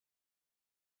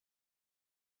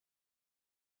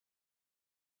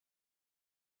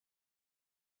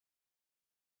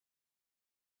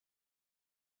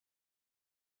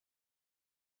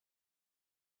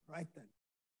Right then.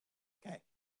 Okay.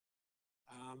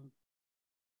 I'm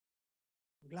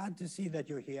glad to see that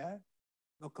you're here.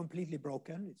 Not completely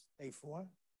broken. It's day 4.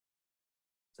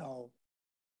 So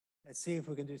let's see if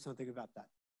we can do something about that.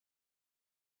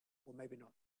 Or maybe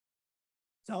not.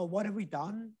 So what have we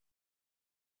done?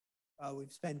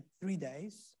 We've spent 3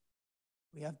 days.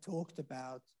 We have talked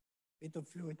about a bit of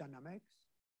fluid dynamics.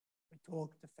 We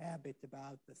talked a fair bit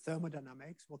about the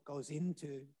thermodynamics, what goes into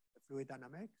the fluid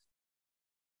dynamics.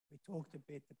 We talked a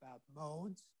bit about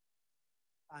modes.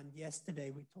 And yesterday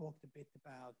we talked a bit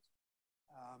about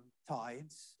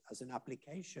tides as an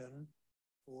application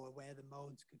for where the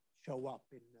modes could show up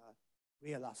in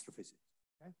real astrophysics.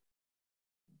 Okay?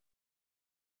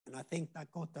 And I think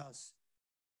that got us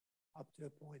up to a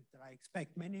point that I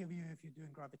expect many of you, if you're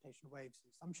doing gravitational waves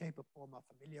in some shape or form, are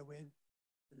familiar with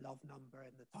the Love number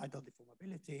and the tidal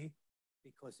deformability,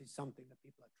 because it's something that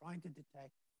people are trying to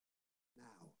detect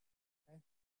now. Okay?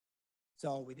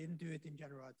 So we didn't do it in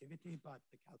general relativity, but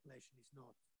the calculation is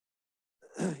not.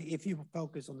 If you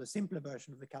focus on the simpler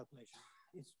version of the calculation,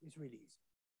 it's really easy.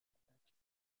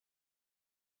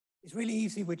 It's really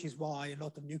easy, which is why a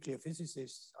lot of nuclear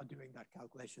physicists are doing that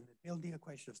calculation. They build the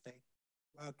equation of state,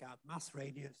 work out mass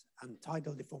radius and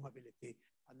tidal deformability,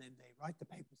 and then they write the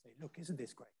paper and say, look, isn't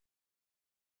this great?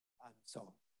 And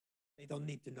so they don't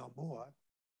need to know more.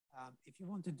 If you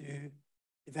want to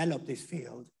develop this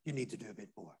field, you need to do a bit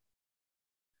more.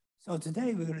 So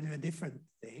today we're going to do a different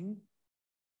thing.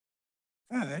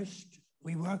 First,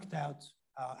 we worked out,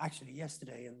 actually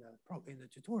yesterday in the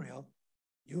tutorial,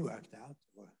 you worked out,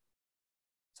 or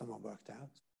someone worked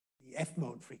out, the F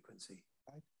mode frequency,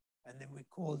 right? And then we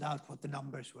called out what the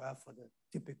numbers were for the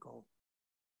typical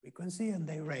frequency, and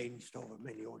they ranged over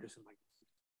many orders of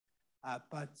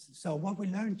magnitude. So what we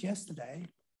learned yesterday,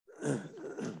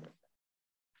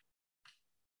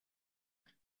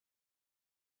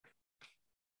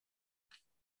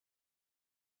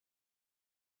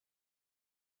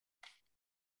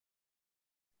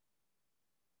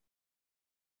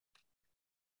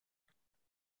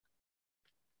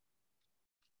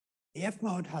 the F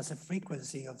mode has a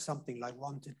frequency of something like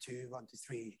 1 to 2, 1 to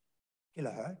 3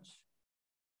 kilohertz.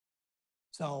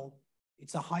 So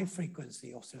it's a high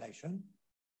frequency oscillation.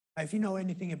 Now, if you know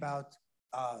anything about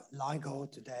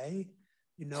LIGO today,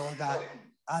 you know that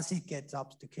as it gets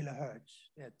up to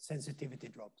kilohertz, the sensitivity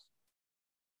drops.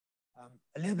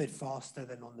 A little bit faster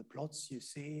than on the plots you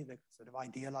see, the sort of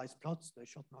idealized plots, the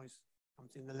shot noise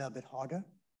comes in a little bit harder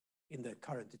in the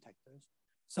current detectors.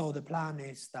 So the plan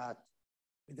is that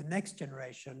with the next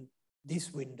generation,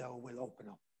 this window will open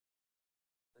up.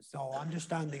 So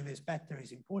understanding this better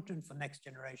is important for next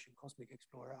generation Cosmic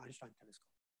Explorer Einstein telescope,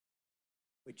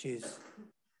 which is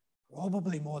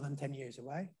probably more than 10 years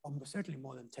away, almost certainly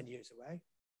more than 10 years away,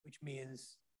 which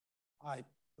means I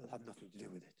will have nothing to do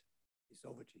with it. It's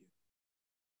over to you.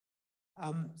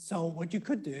 So what you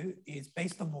could do is,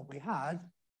 based on what we had,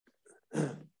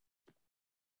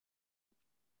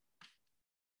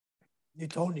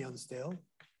 Newtonian still,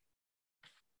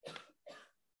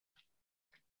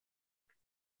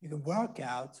 you can work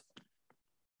out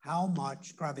how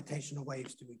much gravitational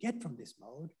waves do we get from this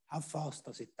mode, how fast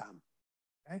does it damp,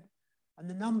 okay? And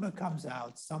the number comes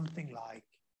out something like,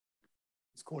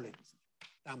 let's call it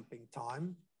damping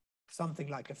time, something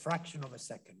like a fraction of a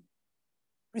second.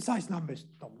 Precise numbers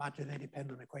don't matter, they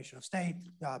depend on equation of state,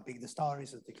 how big the star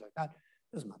is and things like that,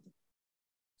 doesn't matter.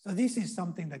 So this is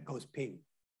something that goes ping.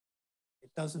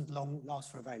 It doesn't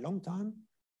last for a very long time.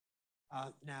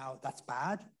 Now that's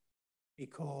bad,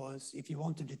 because if you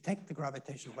want to detect the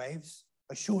gravitational waves,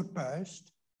 a short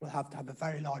burst will have to have a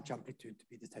very large amplitude to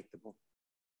be detectable.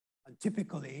 And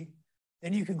typically,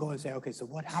 then you can go and say, okay, so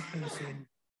what happens in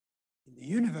the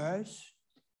universe?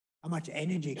 How much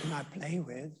energy can I play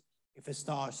with if a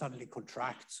star suddenly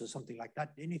contracts or something like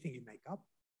that, anything you make up?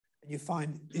 And you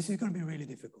find this is going to be really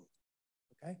difficult,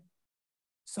 okay?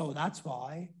 So that's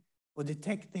why for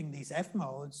detecting these F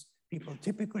modes, people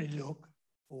typically look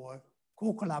for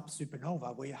core collapse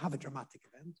supernova, where you have a dramatic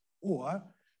event,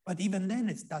 but even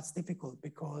then that's difficult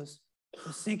because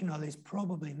the signal is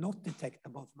probably not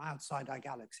detectable from outside our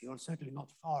galaxy, or certainly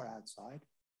not far outside.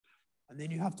 And then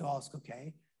you have to ask,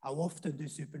 okay, how often do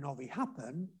supernovae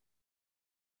happen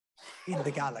in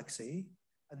the galaxy?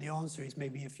 And the answer is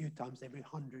maybe a few times every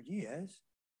 100 years.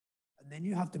 And then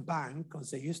you have to bank and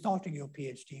say, you're starting your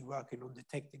PhD working on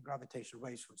detecting gravitational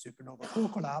waves from supernova core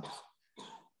collapse.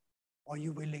 Are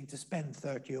you willing to spend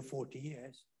 30 or 40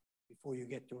 years before you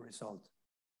get your result?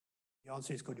 The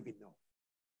answer is going to be no.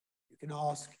 You can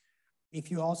ask, if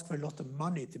you ask for a lot of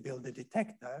money to build a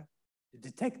detector to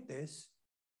detect this,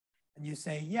 and you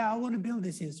say, yeah, I want to build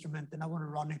this instrument and I want to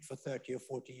run it for 30 or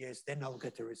 40 years, then I'll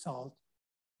get a result,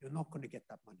 you're not going to get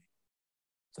that money.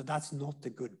 So that's not a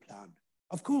good plan.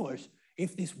 Of course,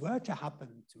 if this were to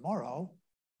happen tomorrow,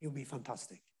 it would be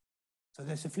fantastic. So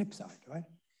there's a flip side, right?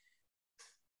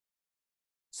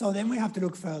 So then we have to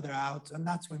look further out, and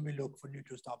that's when we look for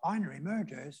neutron star binary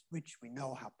mergers, which we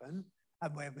know happen,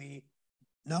 and where we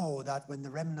know that when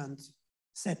the remnant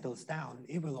settles down,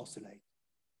 it will oscillate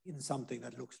in something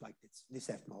that looks like this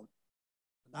F mode.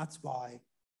 And that's why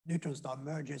neutron star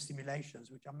merger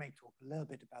simulations, which I may talk a little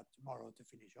bit about tomorrow to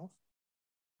finish off,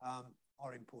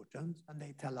 are important, and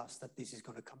they tell us that this is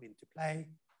going to come into play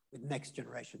with next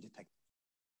generation detectors.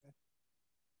 Okay?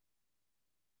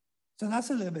 So that's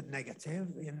a little bit negative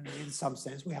in some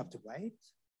sense. We have to wait.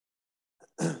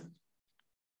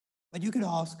 But you could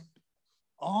ask,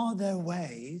 are there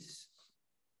ways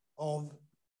of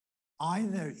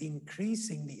either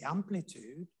increasing the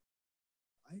amplitude,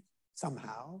 right,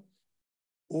 somehow,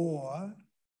 or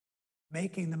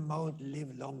making the mode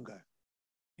live longer?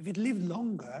 If it lived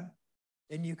longer,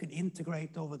 then you can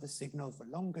integrate over the signal for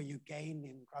longer. You gain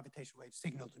in gravitational wave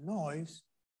signal to noise,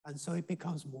 and so it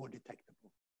becomes more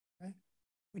detectable, okay?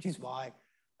 Which is why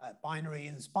binary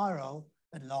in spiral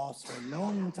that lasts for a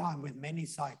long time with many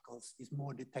cycles is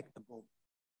more detectable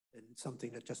than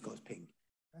something that just goes ping.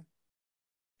 Okay?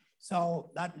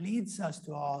 So that leads us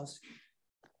to ask,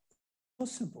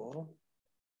 possible,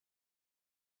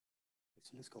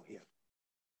 let's go here.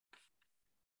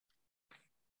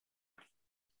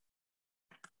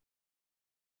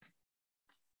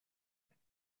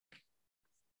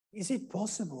 Is it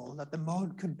possible that the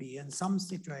mode could be in some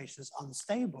situations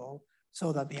unstable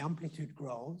so that the amplitude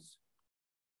grows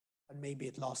and maybe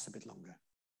it lasts a bit longer?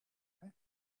 Okay?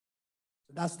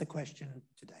 So that's the question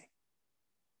today.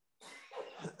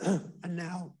 And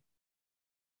now,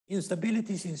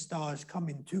 instabilities in stars come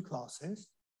in two classes.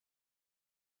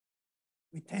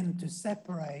 We tend to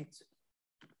separate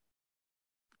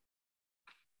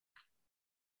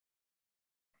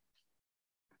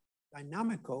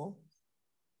dynamical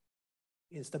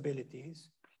instabilities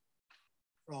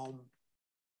from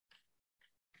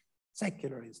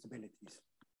secular instabilities.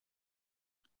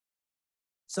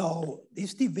 So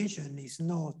this division is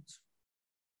not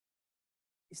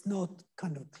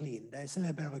kind of clean. There's a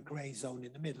little bit of a gray zone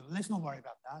in the middle. Let's not worry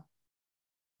about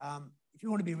that. If you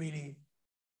want to be really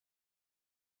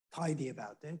tidy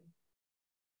about it,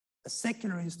 a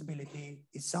secular instability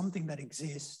is something that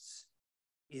exists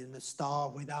in a star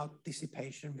without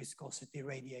dissipation, viscosity,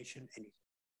 radiation, anything.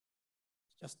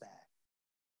 It's just there.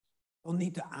 Don't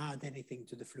need to add anything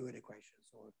to the fluid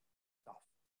equations or stuff.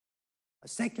 A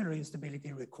secular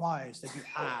instability requires that you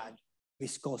add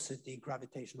viscosity,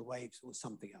 gravitational waves, or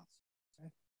something else.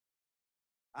 Okay?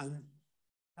 And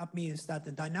that means that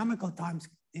the dynamical time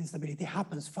instability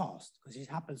happens fast because it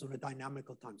happens on a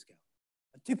dynamical time scale.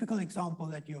 A typical example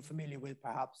that you're familiar with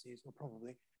perhaps is, or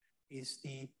probably, is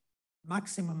the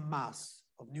maximum mass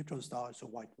of neutron stars or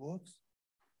white dwarfs,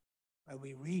 where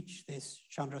we reach this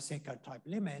Chandrasekhar type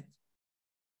limit,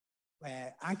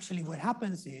 where actually what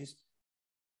happens is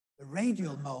the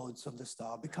radial modes of the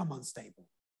star become unstable.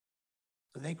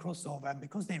 So they cross over, and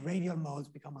because the radial modes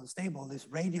become unstable, this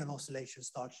radial oscillation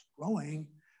starts growing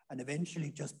and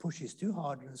eventually just pushes too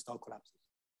hard and the star collapses.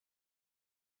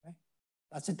 Okay?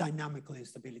 That's a dynamical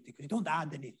instability because you don't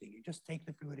add anything. You just take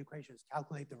the fluid equations,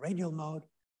 calculate the radial mode,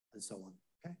 and so on.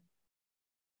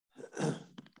 Okay?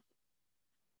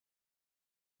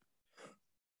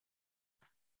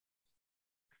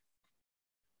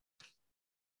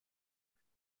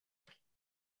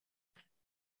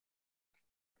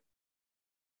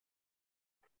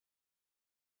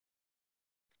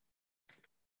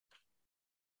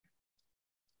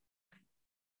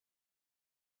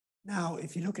 Now,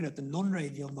 if you're looking at the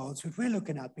non-radial modes, which we're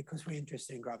looking at because we're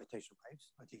interested in gravitational waves,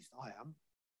 at least I am,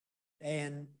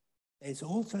 then there's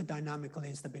also a dynamical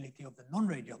instability of the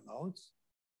non-radial modes.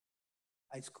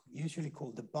 It's usually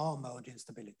called the bar mode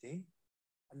instability.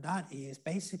 And that is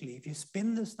basically if you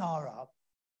spin the star up,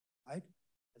 right,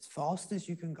 as fast as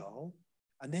you can go,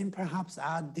 and then perhaps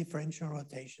add differential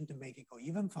rotation to make it go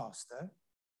even faster,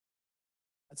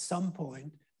 at some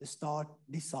point, the star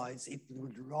decides it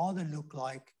would rather look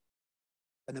like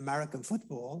an American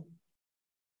football,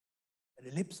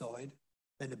 an ellipsoid,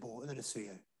 than a ball, than a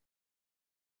sphere.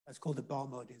 That's called the bar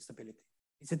mode instability.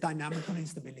 It's a dynamical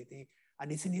instability,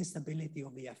 and it's an instability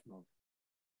of the F mode.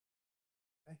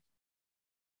 Okay?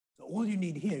 So all you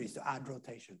need here is to add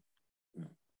rotation.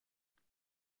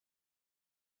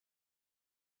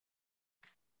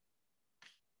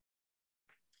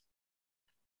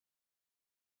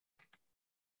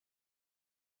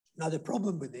 Now, the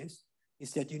problem with this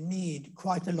is that you need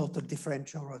quite a lot of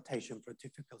differential rotation for a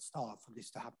typical star for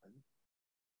this to happen.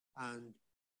 And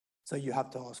so you have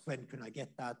to ask, when can I get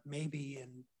that? Maybe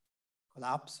in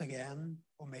collapse again,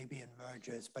 or maybe in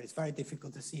mergers, but it's very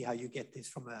difficult to see how you get this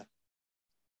from a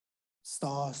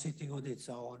star sitting on its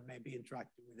own, maybe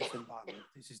interacting with its environment.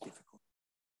 This is difficult,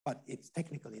 but it's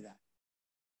technically that.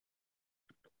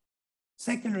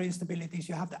 Secondary instabilities,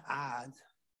 you have to add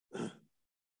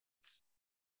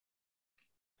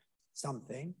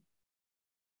something.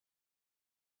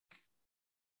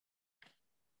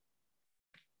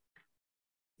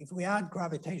 If we add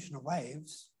gravitational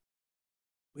waves,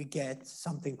 we get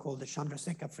something called the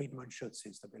Chandrasekhar-Friedman-Schutz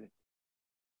instability,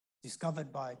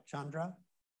 discovered by Chandra,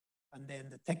 and then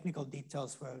the technical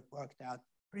details were worked out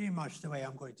pretty much the way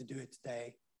I'm going to do it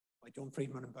today by John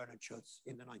Friedman and Bernard Schutz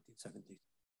in the 1970s.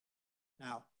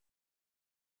 Now,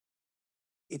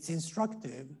 it's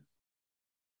instructive,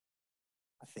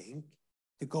 I think,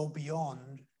 to go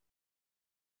beyond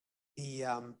the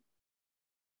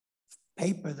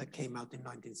paper that came out in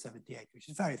 1978, which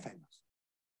is very famous.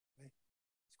 Okay?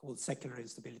 It's called Secondary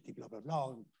Instability, blah, blah, blah.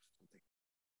 Something.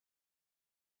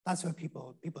 That's where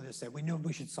people just say, we know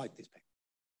we should cite this paper.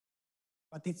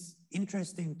 But it's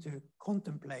interesting to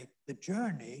contemplate the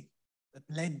journey that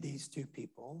led these two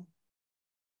people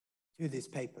to this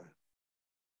paper.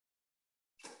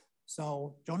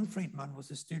 So John Friedman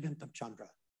was a student of Chandra.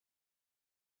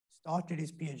 Started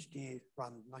his PhD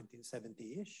around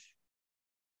 1970-ish,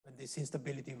 when this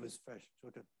instability was first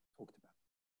sort of talked about.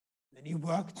 Then he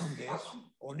worked on this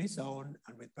on his own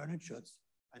and with Bernard Schutz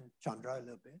and Chandra a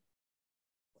little bit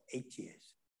for 8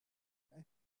 years. Okay?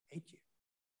 8 years.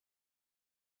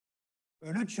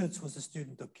 Bernard Schutz was a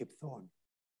student of Kip Thorne.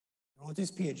 He wrote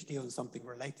his PhD on something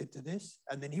related to this,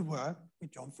 and then he worked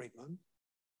with John Friedman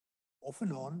off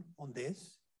and on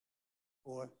this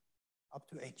for up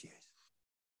to 8 years.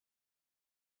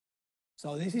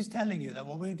 So this is telling you that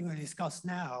what we're going to discuss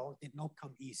now did not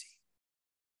come easy.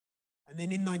 And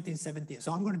then in 1970,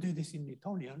 so I'm going to do this in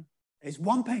Newtonian, there's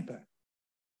one paper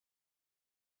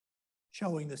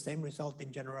showing the same result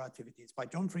in general relativity. It's by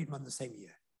John Friedman the same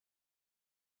year.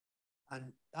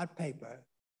 And that paper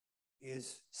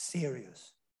is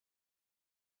serious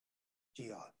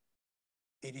GR.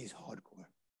 It is hardcore.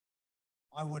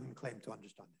 I wouldn't claim to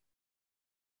understand it.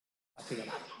 I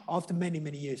think after many,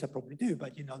 many years, I probably do,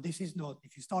 but you know, this is not,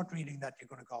 if you start reading that, you're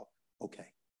going to go, okay,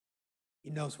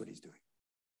 he knows what he's doing.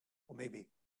 Or maybe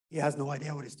he has no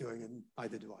idea what he's doing, and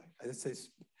neither do I. It says,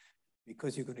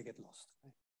 because you're going to get lost.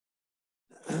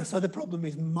 Right? So the problem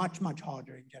is much, much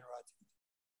harder in general relativity.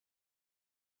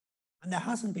 And there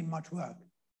hasn't been much work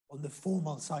on the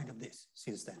formal side of this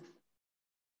since then.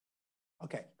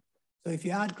 Okay, so if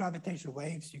you add gravitational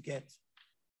waves, you get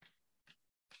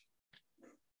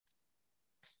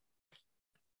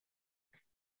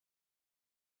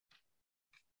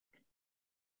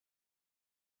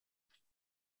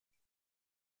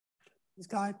this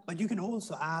guy, but you can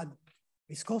also add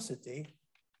viscosity,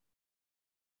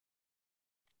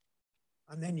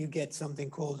 and then you get something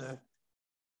called a,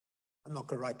 I'm not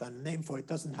going to write down a name for it,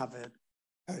 doesn't have a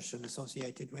Persian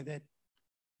associated with it.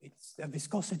 It's a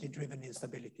viscosity-driven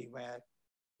instability where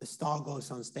the star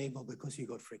goes unstable because you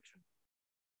got friction.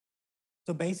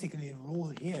 So basically, the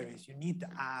rule here is you need to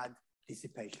add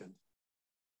dissipation.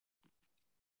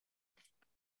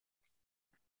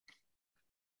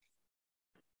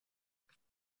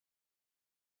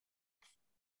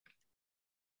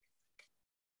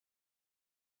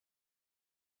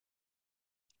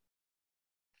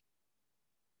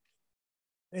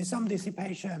 There's some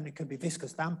dissipation. It could be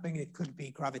viscous damping. It could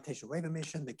be gravitational wave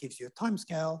emission that gives you a time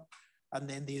scale, and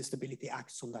then the instability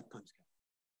acts on that time scale.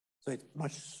 So it's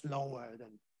much slower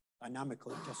than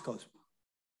dynamical. It just goes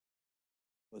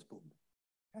boom.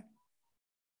 Okay.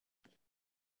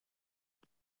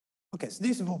 Okay, so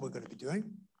this is what we're going to be doing.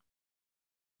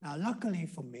 Now, luckily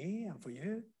for me and for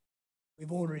you,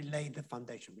 we've already laid the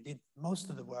foundation. We did most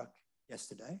of the work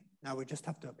yesterday. Now we just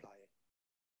have to apply it.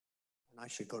 And I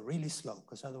should go really slow,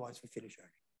 because otherwise we finish early.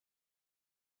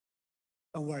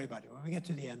 Don't worry about it. When we get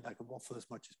to the end, I can waffle as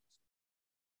much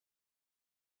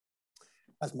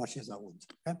as I want.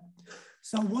 Okay?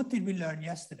 So what did we learn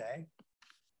yesterday?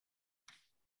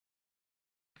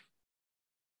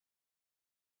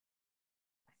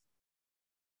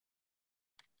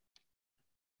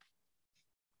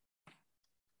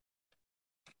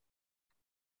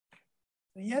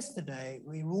 So yesterday,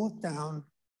 we wrote down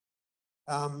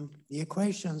the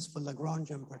equations for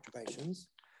Lagrangian perturbations.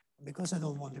 And because I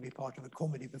don't want to be part of a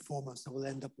comedy performance that will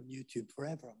end up on YouTube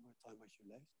forever, I'm going to tie my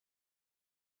shoelace.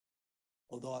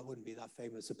 although I wouldn't be that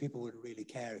famous, so people wouldn't really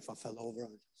care if I fell over. I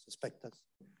suspect that.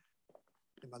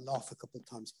 They might laugh a couple of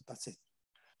times, but that's it.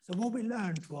 So what we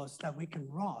learned was that we can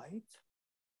write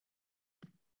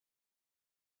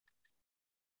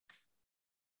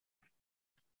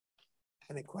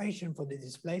an equation for the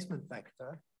displacement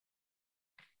vector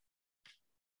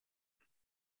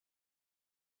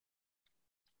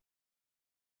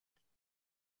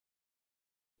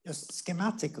just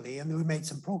schematically, and we made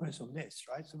some progress on this,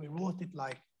 right? So we wrote it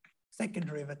like second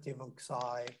derivative of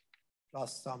psi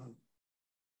plus some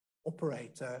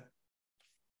operator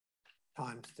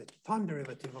times the time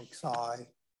derivative of psi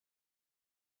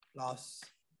plus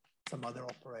some other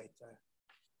operator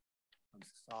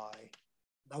times psi.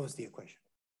 That was the equation,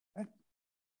 okay?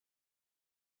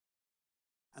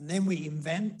 And then we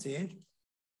invented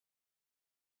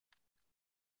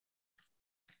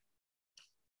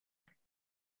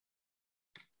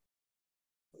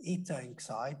eta and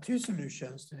psi, two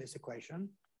solutions to this equation.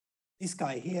 This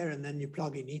guy here, and then you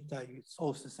plug in eta, it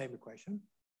solves the same equation.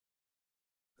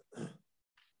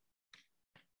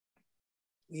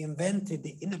 We invented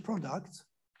the inner product.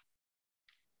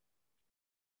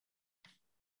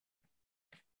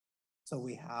 So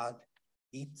we had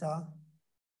eta.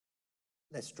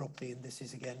 Let's drop the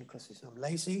indices again because I'm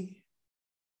lazy.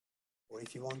 Or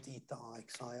if you want eta I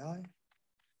psi I,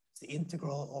 it's the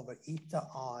integral over eta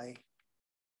I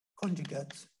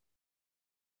conjugate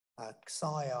psi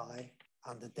I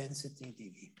and the density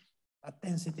dv. That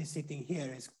density sitting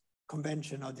here is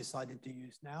convention I decided to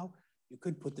use now. You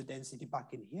could put the density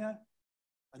back in here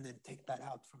and then take that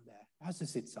out from there. It has to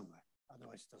sit somewhere,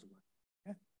 otherwise it doesn't work.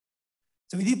 Okay?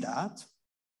 So we did that.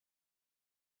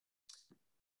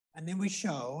 And then we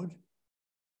showed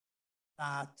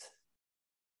that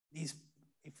if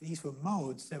these were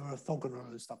modes, they were orthogonal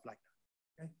and stuff like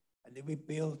that. Okay? And then we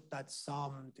built that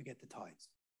sum to get the tides,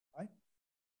 right?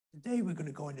 Today we're going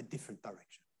to go in a different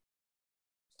direction,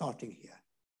 starting here,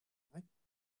 right?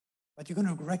 But you're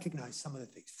going to recognize some of the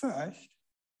things. First,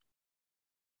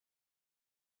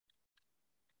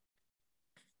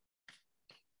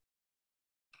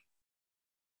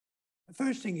 the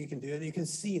first thing you can do, and you can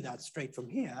see that straight from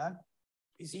here,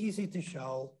 is easy to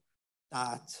show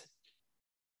that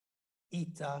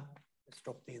eta, let's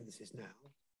drop the indices now,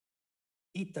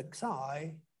 eta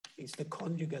psi is the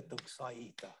conjugate of psi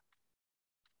eta.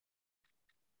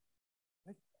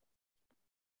 Okay.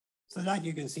 So that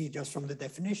you can see just from the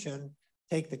definition,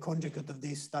 take the conjugate of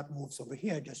this, that moves over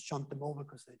here, just shunt them over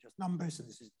because they're just numbers, and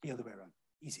this is the other way around,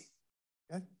 easy.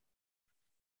 Okay.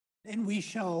 Then we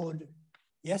showed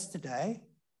yesterday,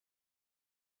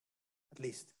 at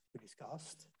least we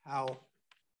discussed, how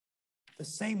the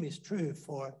same is true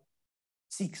for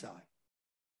psi.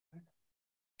 Okay.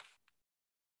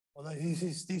 Although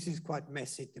this is quite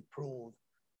messy to prove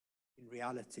in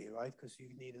reality, right? Because you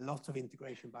need a lot of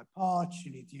integration by parts,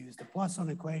 you need to use the Poisson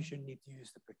equation, you need to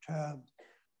use the perturbed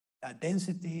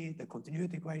density, the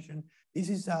continuity equation. This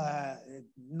is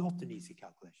not an easy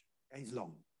calculation. Okay? It's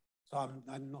long. So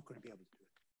I'm not going to be able to do it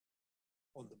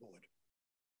on the board.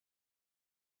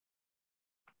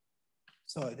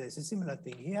 So there's a similar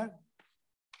thing here.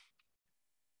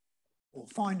 Well,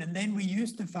 fine, and then we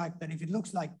use the fact that if it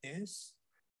looks like this,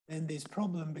 then this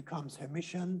problem becomes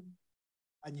Hermitian,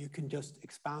 and you can just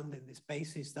expand in this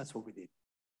basis. That's what we did.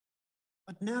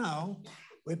 But now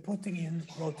we're putting in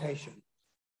rotation.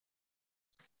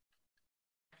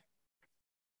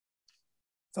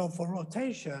 So for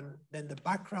rotation, then the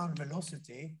background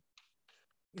velocity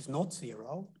is not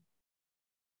 0.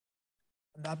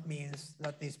 And that means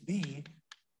that this B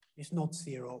is not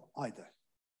 0 either.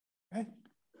 Okay?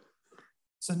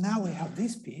 So now we have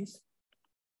this piece.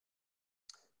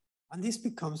 And this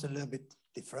becomes a little bit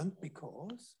different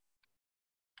because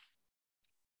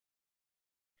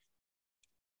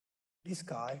this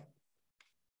guy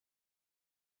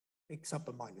picks up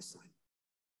a minus sign.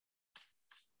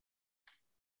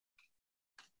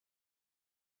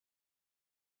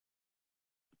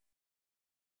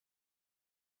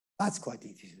 That's quite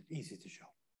easy to show.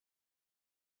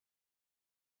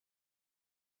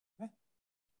 Okay.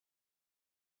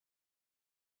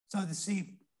 So to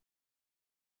see,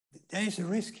 there is a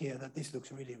risk here that this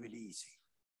looks really, really easy.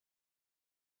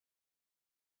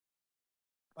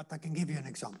 But I can give you an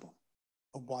example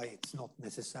of why it's not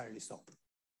necessarily so.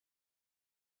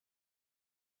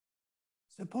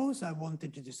 Suppose I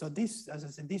wanted to do, so this, as I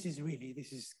said, this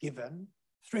is given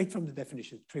straight from the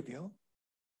definition, trivial.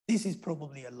 This is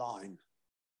probably a line.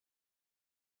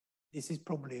 This is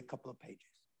probably a couple of pages.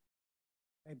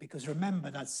 Okay? Because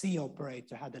remember that C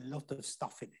operator had a lot of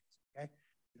stuff in it. Okay?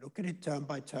 Look at it term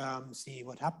by term, see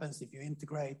what happens if you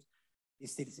integrate.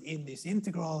 is this in this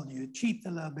integral, you cheat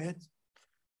a little bit,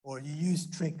 or you use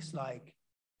tricks like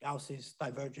Gauss's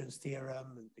divergence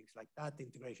theorem and things like that,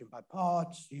 integration by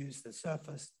parts, use the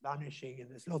surface vanishing, and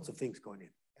there's lots of things going in,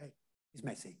 okay? It's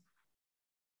messy.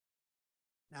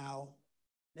 Now,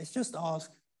 let's just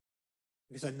ask,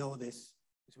 because I know this,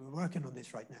 because we're working on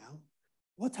this right now,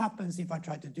 what happens if I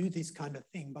try to do this kind of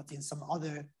thing, but in some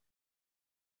other,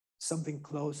 something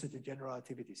closer to general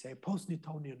relativity, say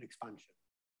post-Newtonian expansion,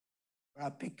 where I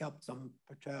pick up some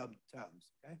perturbed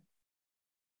terms, okay?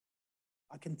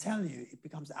 I can tell you it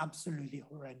becomes absolutely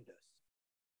horrendous.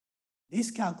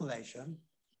 This calculation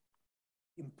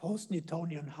in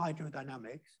post-Newtonian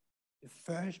hydrodynamics, the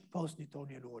first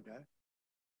post-Newtonian order,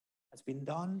 has been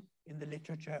done in the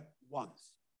literature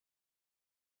once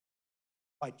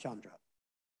by Chandra.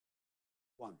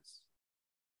 Once.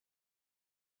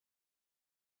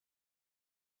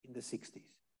 In the 60s.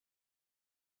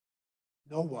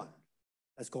 No one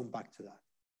has gone back to that.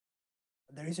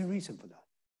 And there is a reason for that.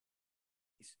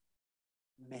 It's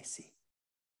messy.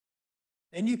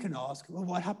 Then you can ask, well,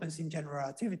 what happens in general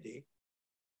relativity?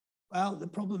 Well, the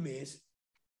problem is,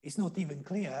 it's not even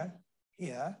clear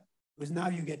here, because now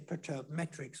you get perturbed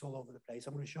metrics all over the place.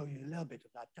 I'm going to show you a little bit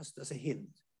of that just as a hint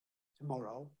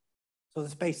tomorrow. So the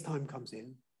space-time comes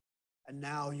in, and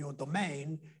now your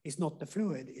domain is not the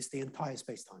fluid, it's the entire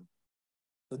space-time.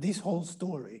 So this whole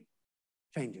story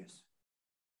changes.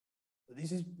 So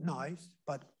this is nice,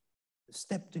 but the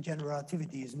step to general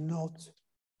relativity is not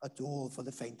at all for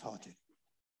the faint-hearted.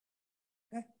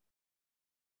 Okay?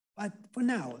 But for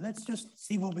now, let's just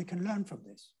see what we can learn from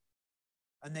this.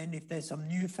 And then if there's some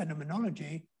new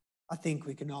phenomenology, I think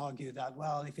we can argue that,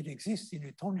 well, if it exists in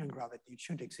Newtonian gravity, it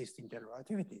should exist in general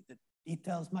relativity. The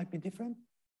details might be different,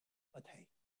 but hey,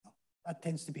 no, that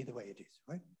tends to be the way it is,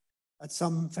 right? That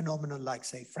some phenomenon like,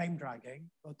 say, frame dragging,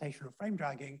 rotational frame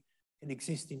dragging, can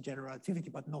exist in general relativity,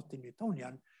 but not in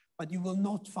Newtonian. But you will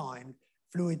not find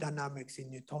fluid dynamics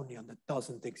in Newtonian that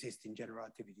doesn't exist in general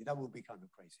relativity. That would be kind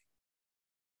of crazy.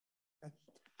 Okay?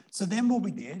 So then what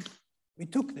we did, we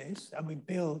took this and we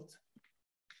built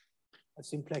a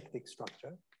symplectic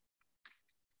structure.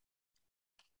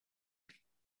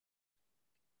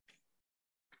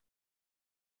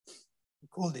 We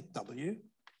called it W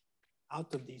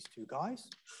out of these two guys.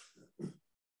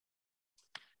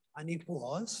 And it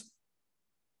was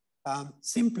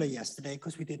simpler yesterday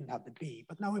because we didn't have the B,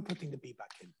 but now we're putting the B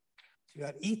back in. So you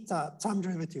have eta, time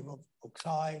derivative of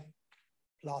xi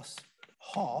plus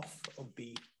half of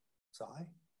B psi.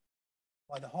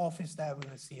 Why the half is there, we're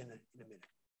going to see in a minute.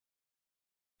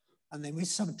 And then we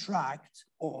subtract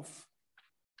off,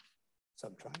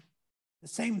 the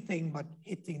same thing, but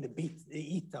hitting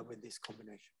the eta with this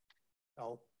combination.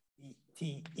 So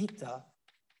T eta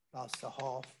plus a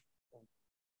half of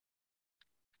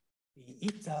the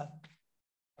eta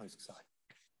times xi.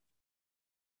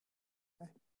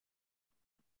 Okay.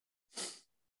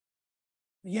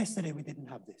 Yesterday we didn't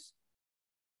have this.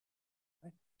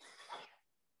 Right?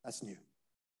 That's new.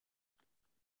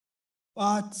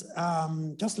 But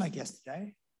just like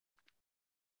yesterday,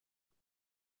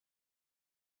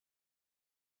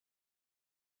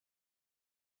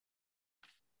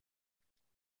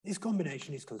 this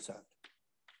combination is conserved.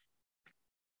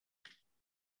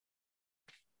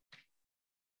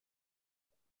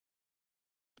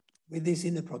 With this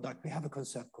inner product, we have a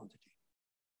conserved quantity.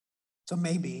 So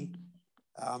maybe,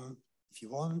 if you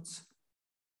want,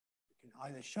 you can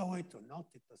either show it or not.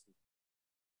 It doesn't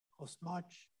cost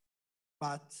much.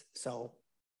 But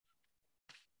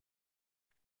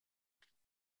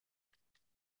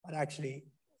actually,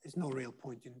 there's no real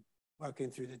point in working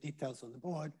through the details on the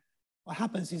board. What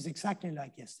happens is exactly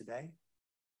like yesterday,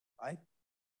 right?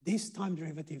 This time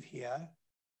derivative here,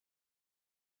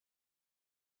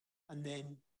 and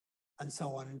then, and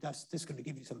so on, and that's just going to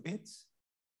give you some bits.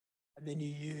 And then you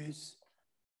use,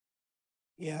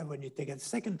 here, when you take a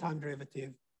second time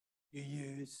derivative, you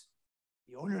use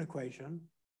the Euler equation,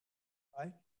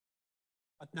 right?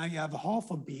 But now you have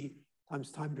half of B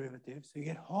times time derivative. So you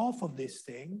get half of this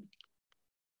thing,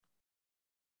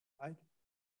 right?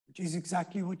 Which is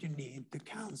exactly what you need to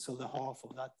cancel the half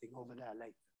of that thing over there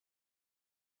later,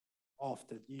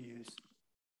 after you use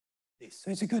this.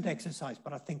 So it's a good exercise,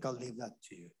 but I think I'll leave that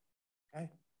to you, okay?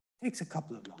 It takes a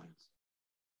couple of lines,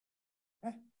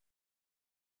 okay?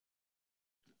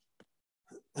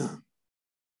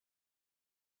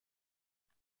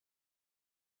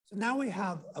 So now we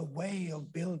have a way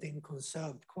of building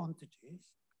conserved quantities.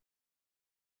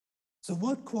 So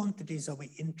what quantities are we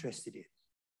interested in,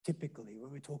 typically,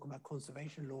 when we talk about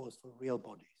conservation laws for real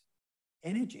bodies?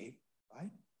 Energy,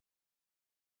 right?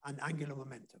 And angular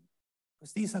momentum.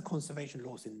 because these are conservation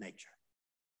laws in nature.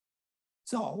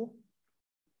 So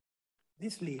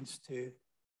this leads to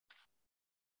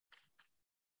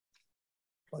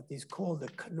what is called the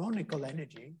canonical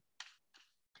energy.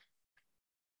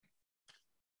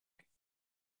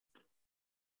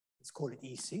 Let's call it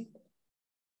EC.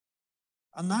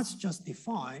 And that's just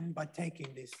defined by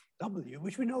taking this W,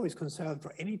 which we know is conserved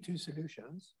for any two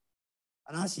solutions.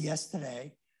 And as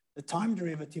yesterday, the time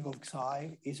derivative of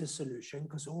psi is a solution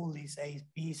because all these A's,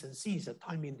 B's, and C's are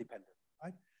time independent,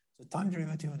 right? So time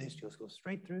derivative of this just goes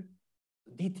straight through.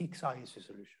 So dt psi is a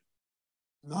solution.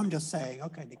 Now I'm just saying,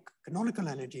 okay, the canonical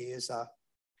energy is a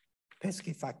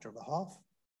Pesky factor of a half,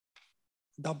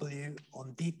 W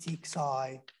on dt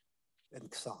psi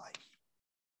and psi.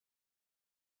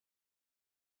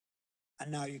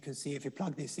 And now you can see if you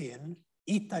plug this in,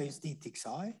 eta is dt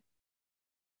psi.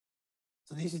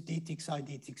 So this is dt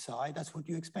psi. That's what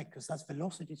you expect because that's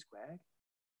velocity squared.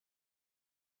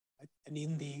 Right? And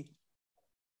in the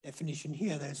definition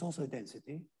here, there's also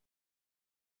density.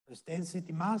 There's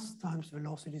density mass times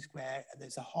velocity squared, and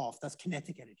there's a half. That's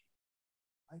kinetic energy.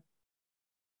 Right?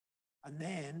 And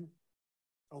then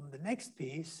from the next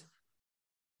piece,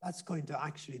 that's going to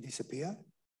actually disappear.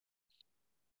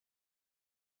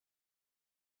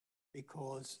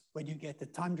 Because when you get the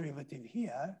time derivative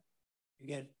here, you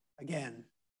get, again,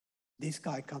 this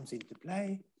guy comes into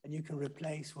play, and you can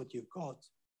replace what you've got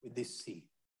with this C,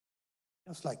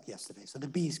 just like yesterday. So the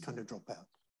B's kind of drop out.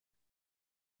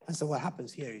 And so what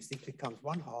happens here is it becomes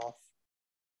 1/2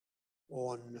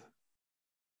 on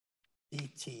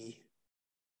dt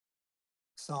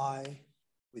psi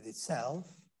with itself.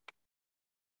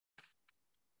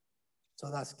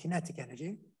 So that's kinetic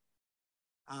energy.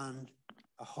 And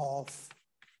 1/2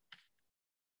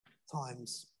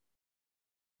 times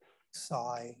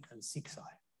psi and 6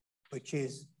 psi, which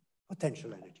is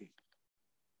potential energy.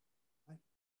 Right?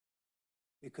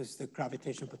 Because the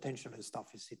gravitational potential and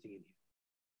stuff is sitting in here.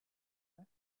 Okay?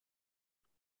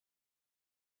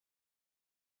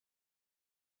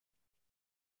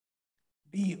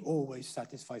 B always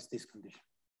satisfies this condition.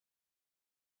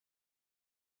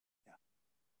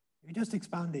 If you just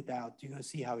expand it out, you're going to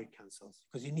see how it cancels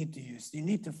because you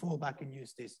need to fall back and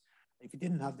use this. If you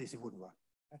didn't have this, it wouldn't work.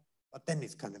 Okay? But then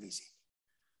it's kind of easy.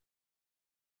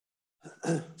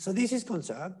 So this is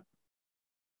conserved,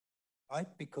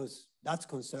 right? Because that's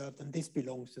conserved and this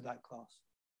belongs to that class.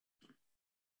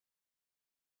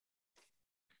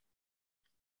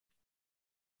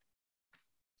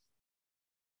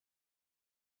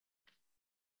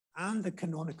 And the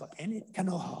canonical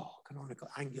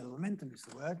angular momentum is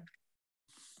the word.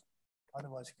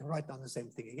 Otherwise, you can write down the same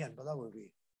thing again, but that would be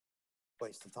a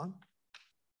waste of time.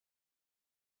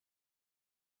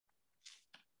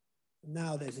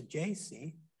 Now there's a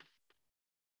JC.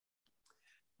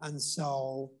 And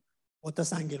so what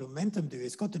does angular momentum do?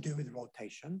 It's got to do with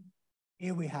rotation.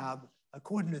 Here we have a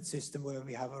coordinate system where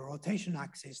we have a rotation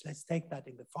axis. Let's take that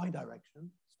in the phi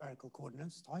direction, spherical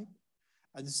coordinates type.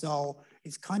 And so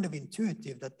it's kind of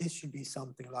intuitive that this should be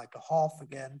something like 1/2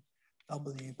 again,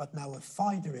 W, but now a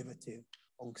phi derivative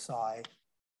on psi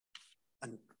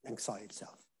and psi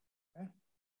itself. Okay?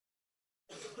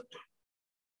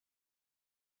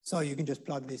 So you can just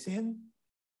plug this in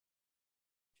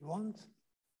if you want,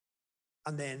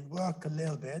 and then work a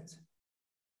little bit,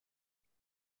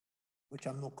 which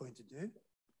I'm not going to do.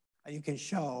 And you can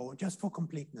show, just for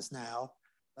completeness now,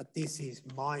 that this is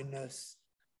minus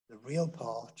the real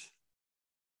part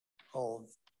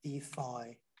of d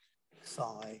phi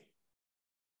psi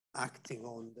acting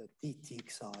on the dt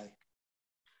psi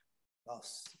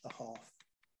plus the 1/2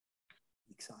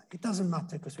 psi. It doesn't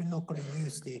matter because we're not going to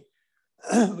use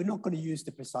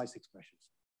the precise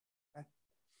expressions. Okay?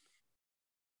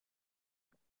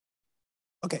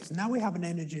 Okay, so now we have an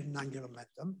energy and angular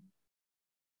momentum,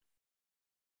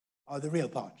 or the real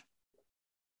part.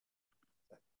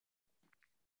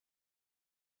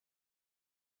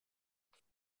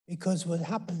 Because what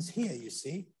happens here, you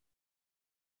see,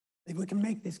 if we can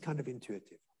make this kind of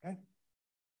intuitive, okay?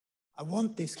 I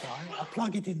want this guy, I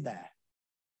plug it in there.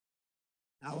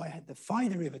 Now I had the phi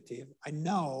derivative, I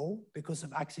know because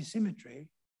of axisymmetry,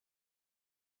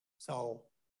 so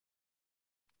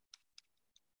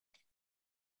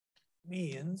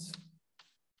means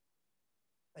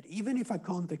that even if I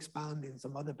can't expand in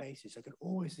some other basis, I can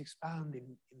always expand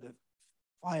in the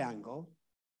phi angle.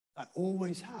 I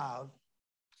always have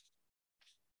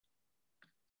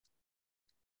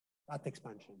that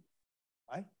expansion,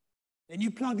 right? Then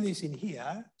you plug this in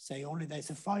here, say only there's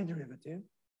a phi derivative,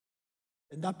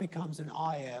 and that becomes an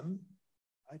IM,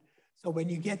 right? So when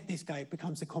you get this guy, it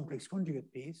becomes a complex conjugate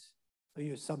piece. So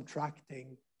you're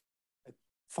subtracting a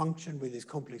function with this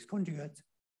complex conjugate.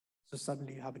 So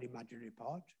suddenly you have an imaginary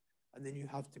part, and then you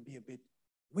have to be a bit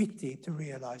witty to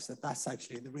realize that that's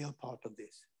actually the real part of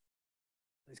this.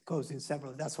 It goes in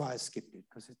several, that's why I skipped it,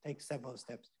 because it takes several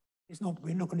steps. It's not,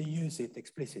 we're not going to use it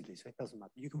explicitly, so it doesn't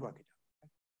matter. You can work it out.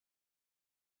 Okay?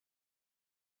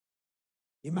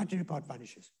 The imaginary part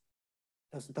vanishes.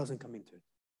 Doesn't come into it.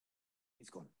 It's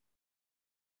gone.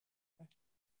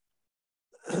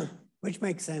 Okay? Which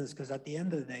makes sense, because at the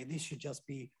end of the day, this should just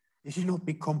be, this should not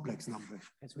be complex numbers.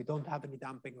 As we don't have any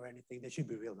damping or anything, they should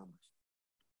be real numbers.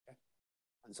 Okay?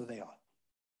 And so they are.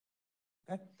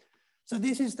 Okay? So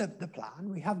this is the plan.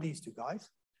 We have these two guys,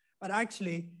 but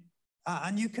actually,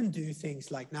 and you can do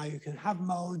things like now you can have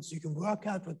modes, you can work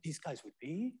out what these guys would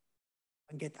be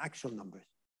and get actual numbers.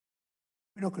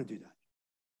 We're not going to do that.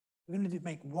 We're going to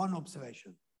make one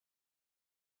observation.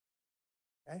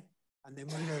 Okay? And then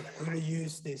we're going to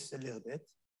use this a little bit.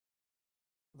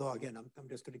 Although again, I'm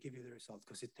just going to give you the results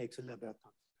because it takes a little bit of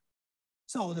time.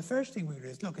 So the first thing we do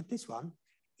is look at this one.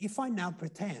 If I now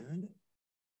pretend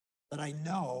that I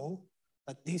know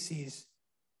that this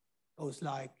goes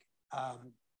like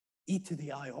e to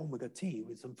the I omega t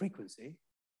with some frequency,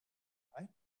 right?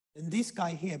 Then this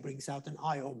guy here brings out an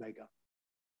I omega,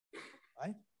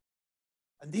 right?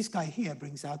 And this guy here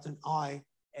brings out an I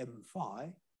m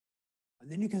phi.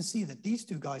 And then you can see that these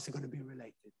two guys are going to be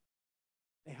related.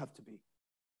 They have to be.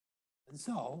 And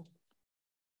so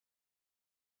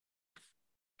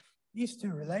these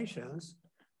two relations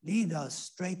lead us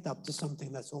straight up to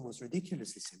something that's almost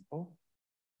ridiculously simple.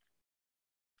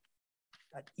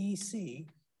 That EC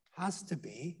has to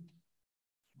be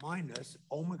minus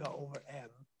omega over m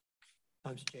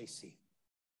times JC.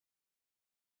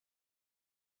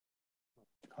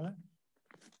 Color?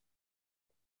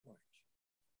 Orange.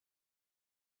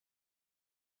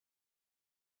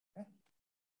 Okay.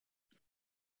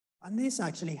 And this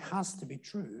actually has to be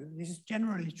true. This is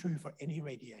generally true for any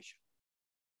radiation.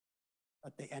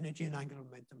 That the energy and angular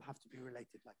momentum have to be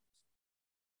related like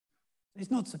this. It's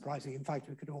not surprising. In fact,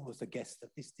 we could almost have guessed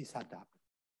that this had to happen.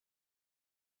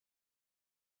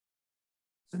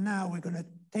 So now we're going to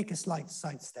take a slight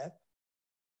sidestep,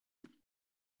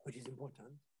 which is important.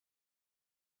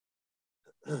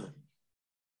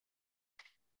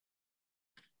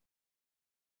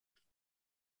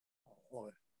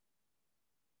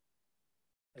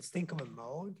 Let's think of a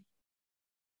mode.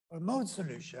 For a mode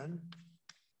solution,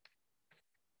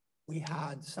 we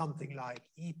had something like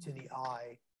e to the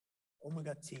I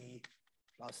omega t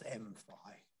plus m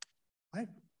phi, right?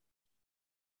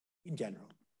 In general.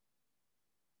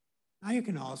 Now you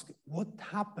can ask, what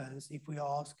happens if we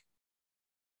ask,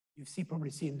 you've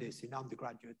probably seen this in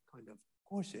undergraduate kind of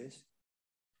courses,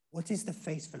 what is the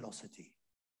phase velocity?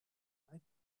 Right?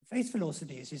 The phase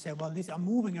velocity is, you say, well, I'm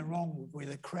moving along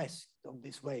with a crest of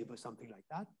this wave or something like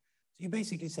that. So you're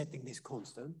basically setting this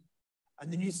constant.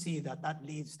 And then you see that that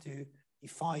leads to the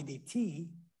phi dt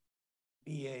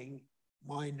being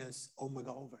minus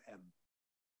omega over m.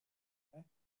 Okay?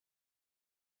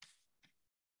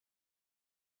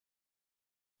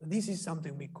 So this is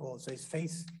something we call, so it's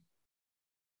phase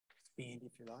speed,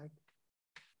 if you like.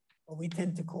 Or we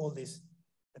tend to call this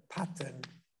the pattern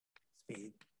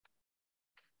speed.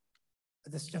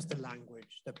 But it's just a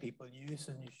language that people use,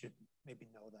 and you should maybe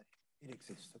know that it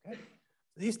exists, okay?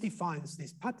 So this defines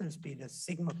this pattern speed as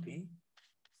sigma p,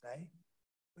 say,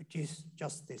 which is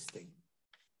just this thing.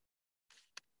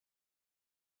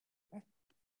 Okay?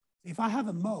 So if I have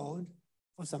a mode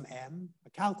for some m, I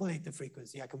calculate the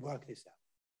frequency, I can work this out.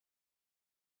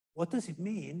 What does it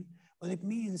mean? Well, it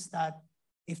means that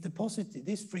if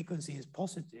this frequency is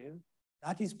positive,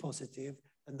 that is positive,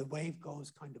 then the wave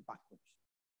goes kind of backwards.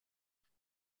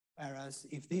 Whereas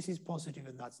if this is positive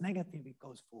and that's negative, it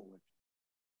goes forward.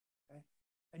 Okay?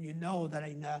 And you know that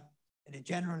in a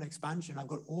general expansion, I've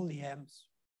got all the m's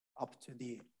up to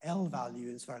the L value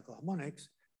in spherical harmonics.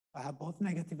 I have both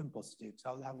negative and positive. So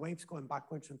I'll have waves going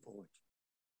backwards and forwards.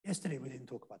 Yesterday, we didn't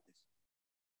talk about this.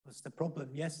 Because the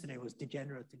problem yesterday was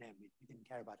degenerate in M. We didn't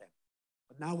care about M.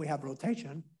 But now we have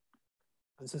rotation.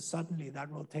 And so suddenly that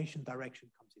rotation direction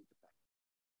comes into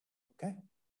play. Okay?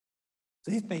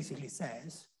 So this basically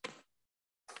says,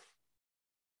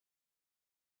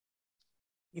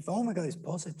 if omega is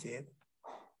positive,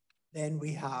 then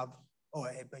we have,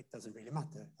 but it doesn't really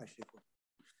matter, actually, for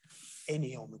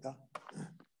any omega.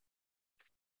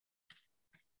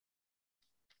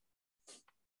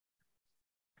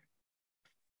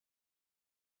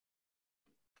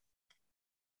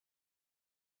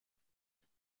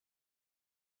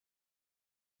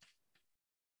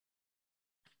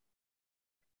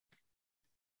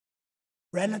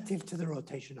 Relative to the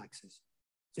rotation axis.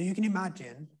 So you can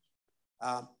imagine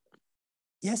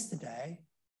yesterday,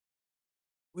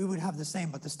 we would have the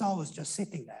same, but the star was just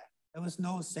sitting there. There was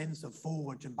no sense of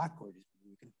forwards and backwards.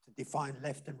 You can define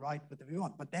left and right whatever you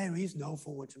want, but there is no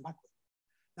forwards and backwards.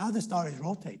 Now the star is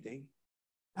rotating.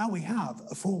 Now we have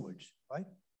a forwards, right?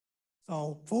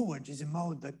 So forwards is a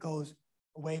mode that goes,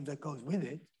 a wave that goes with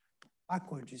it.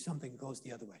 Backwards is something that goes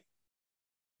the other way.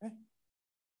 Okay?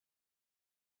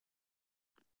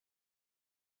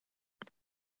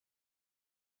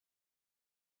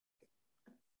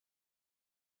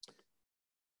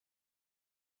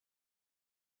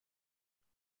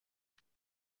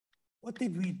 What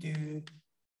did we do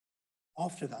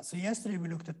after that? So yesterday we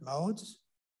looked at modes.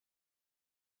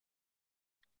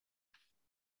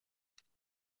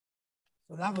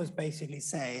 So that was basically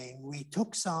saying we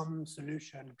took some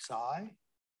solution psi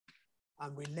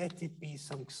and we let it be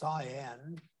some psi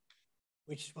n,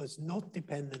 which was not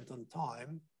dependent on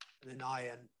time, and then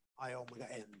I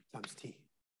omega n times t.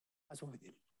 That's what we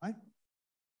did, right?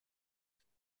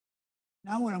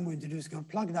 Now what I'm going to do is going to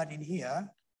plug that in here.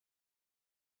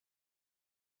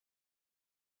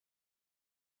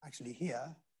 Actually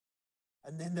here,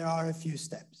 and then there are a few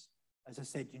steps. As I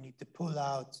said, you need to pull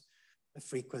out the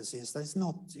frequencies. It's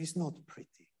not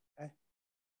pretty, okay?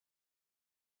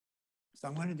 So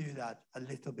I'm going to do that a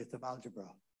little bit of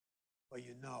algebra, where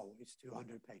you know it's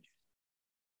 200 pages.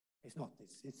 It's not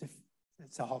this,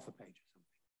 it's a half a page or something.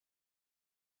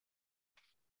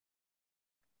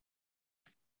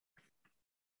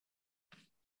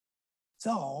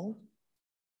 So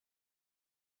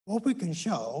what we can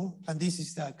show, and this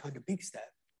is the kind of big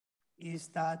step, is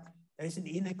that there is an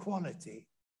inequality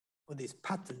for this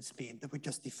pattern speed that we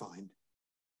just defined.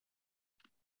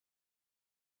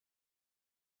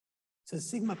 So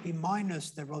sigma p minus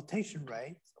the rotation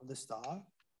rate of the star,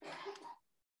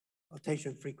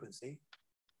 rotation frequency,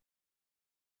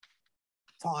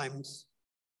 times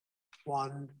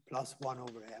 1 plus 1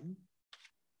 over m,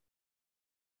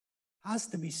 has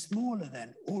to be smaller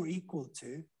than or equal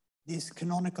to this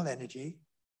canonical energy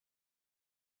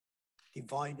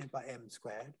divided by m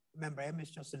squared. Remember, m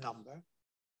is just a number.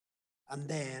 And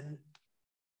then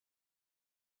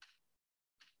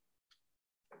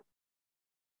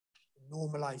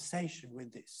normalization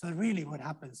with this. So really what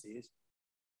happens is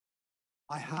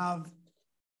I have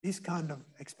this kind of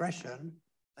expression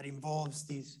that involves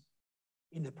these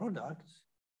inner products.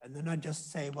 And then I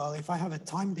just say, well, if I have a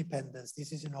time dependence,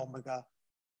 this is an omega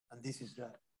and this is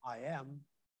the IM.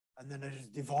 And then I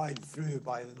just divide through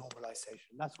by the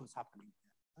normalization. That's what's happening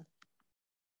here.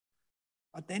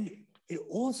 But then it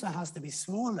also has to be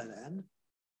smaller than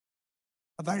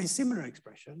a very similar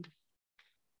expression,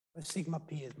 where sigma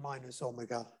p is minus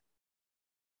omega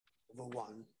over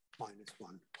 1 minus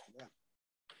 1 over m.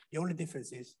 The only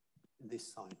difference is in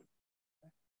this sign.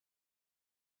 Okay?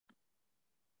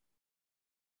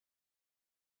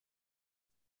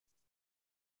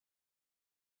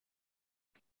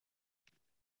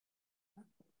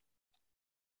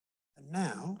 And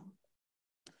now,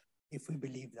 if we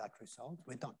believe that result,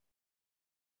 we're done.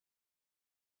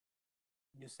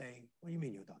 You're saying, what do you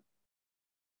mean you're done?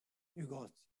 You got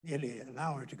nearly an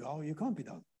hour to go, you can't be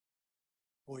done.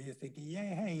 Or you're thinking,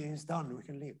 yeah, hey, it's done, we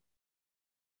can leave.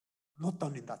 Not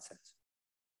done in that sense.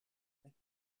 Okay?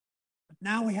 But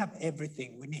now we have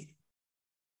everything we need.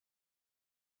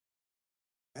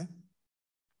 Okay?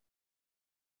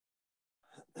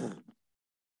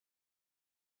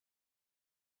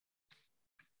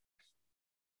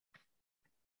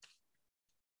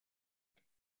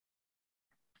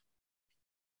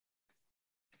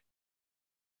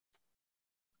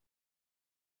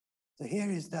 So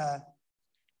here is the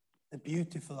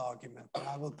beautiful argument, but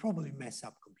I will probably mess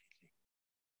up completely.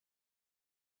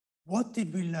 What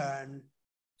did we learn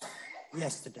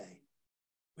yesterday?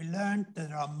 We learned that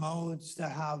there are modes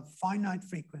that have finite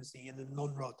frequency in the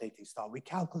non-rotating star. We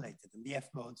calculated them, the F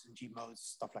modes and G modes,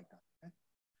 stuff like that. Okay?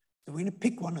 So we're going to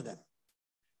pick one of them.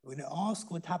 We're going to ask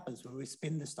what happens when we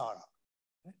spin the star up.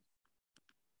 Okay?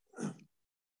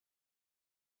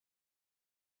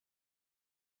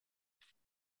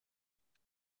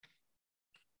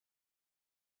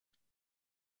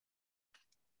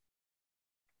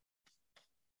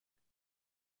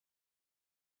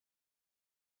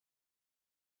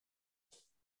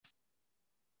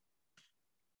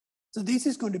 So this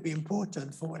is going to be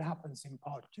important for what happens in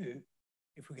part 2,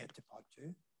 if we get to part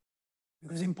 2.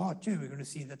 Because in part 2, we're going to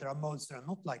see that there are modes that are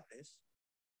not like this.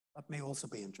 That may also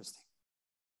be interesting.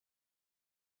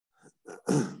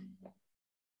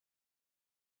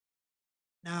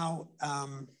 Now,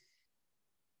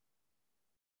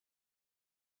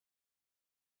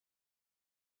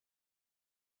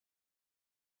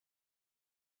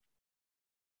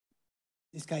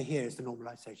 This guy here is the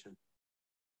normalization.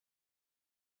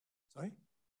 Sorry?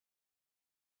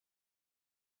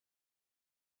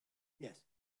 Yes.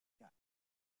 Yeah.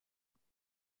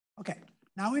 Okay.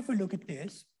 Now if we look at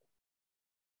this,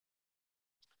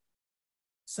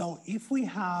 so if we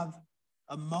have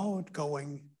a mode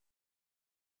going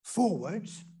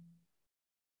forwards,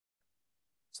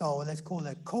 so let's call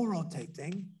it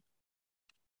co-rotating.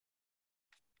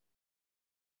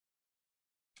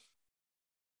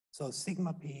 So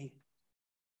sigma p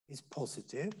is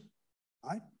positive,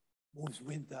 right? Moves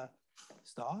with the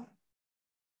star.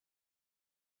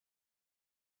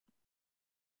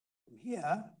 From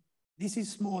here, this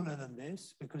is smaller than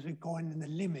this because we're going in the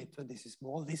limit where this is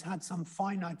small. This had some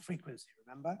finite frequency,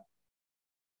 remember?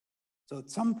 So at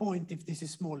some point, if this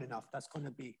is small enough, that's going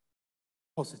to be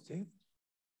positive.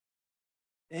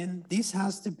 Then this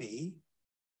has to be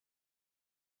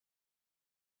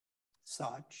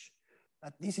such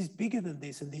that this is bigger than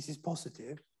this and this is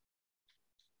positive.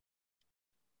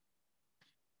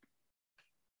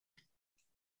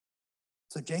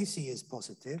 So JC is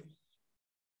positive.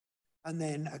 And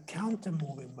then a counter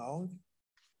moving mode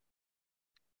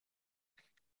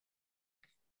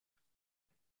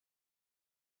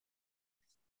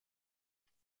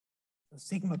so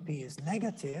sigma p is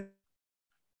negative.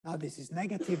 Now this is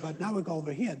negative, but now we go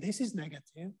over here. This is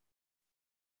negative,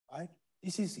 right?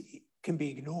 This can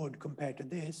be ignored compared to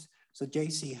this. So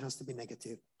JC has to be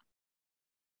negative.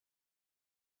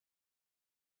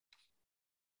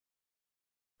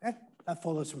 Okay, that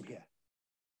follows from here.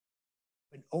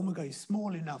 When omega is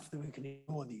small enough that we can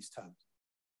ignore these terms.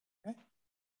 Okay?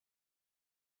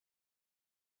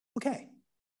 Okay,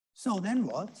 so then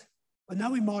what? Well,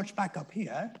 now we march back up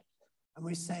here and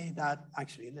we say that,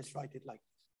 actually, let's write it like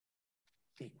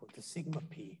this. Equal to sigma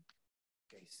p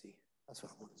JC. That's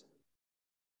what I want.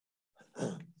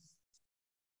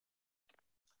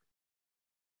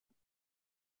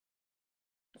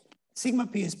 Sigma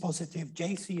p is positive,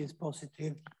 JC is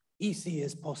positive, EC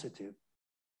is positive.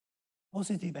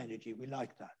 Positive energy, we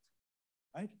like that,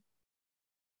 right?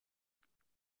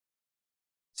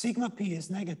 Sigma p is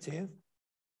negative,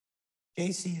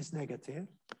 JC is negative,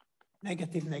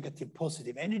 negative, negative,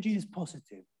 positive. Energy is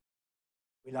positive,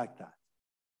 we like that.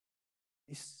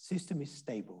 This system is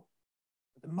stable.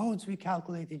 The modes we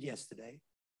calculated yesterday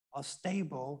are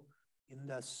stable in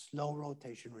the slow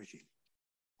rotation regime,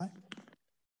 right?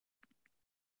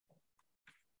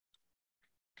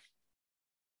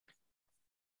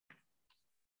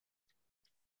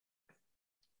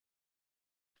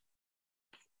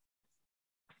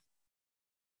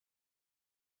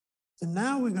 So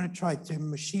now we're going to try to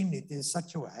machine it in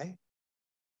such a way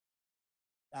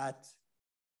that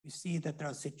you see that there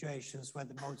are situations where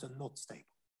the modes are not stable.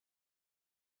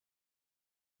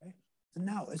 Okay? So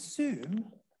now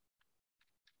assume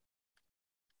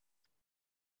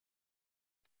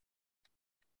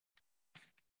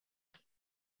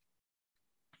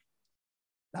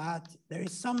that there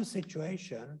is some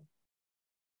situation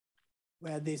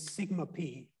where this sigma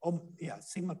p,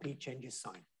 sigma p changes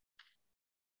sign.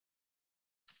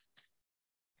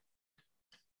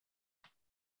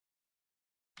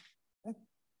 Okay.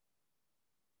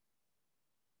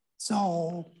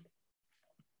 So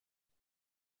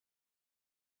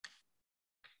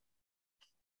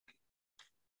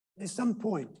there's some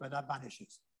point where that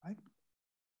vanishes, right?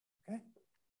 Okay.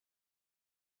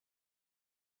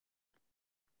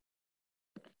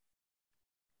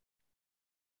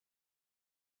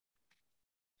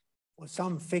 Or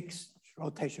some fixed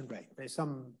rotation rate. There's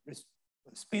some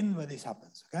spin where this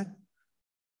happens, okay?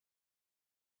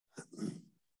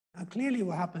 Now clearly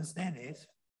what happens then is,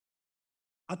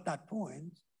 at that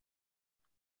point,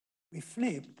 we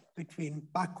flip between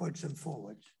backwards and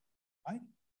forwards, right?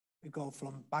 We go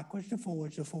from backwards to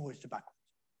forwards to backwards,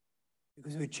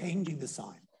 because we're changing the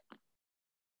sign,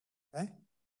 okay?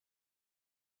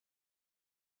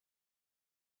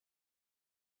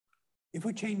 If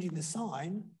we're changing the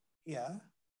sign here,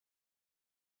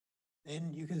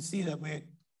 then you can see that we're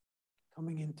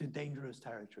coming into dangerous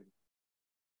territory.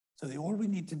 So all we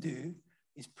need to do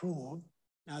is prove,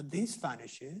 now this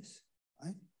vanishes,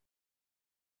 right?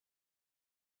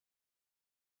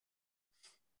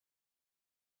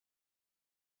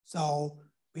 So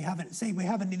we have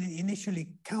an initially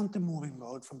counter-moving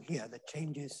mode from here that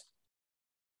changes,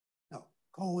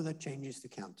 that changes the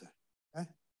counter, okay?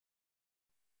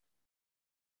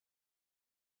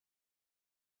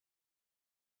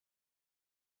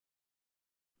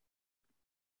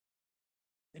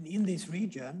 And in this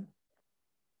region,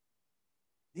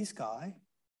 this guy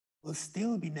will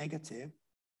still be negative,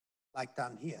 like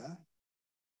down here,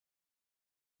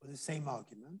 with the same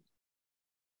argument.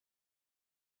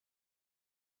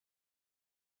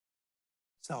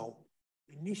 So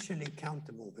initially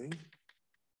counter-moving.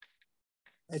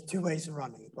 There's two ways of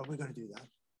running it, but we're going to do that.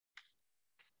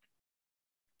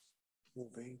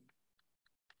 Moving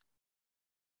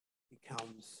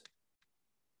becomes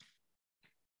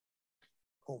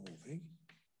co-moving.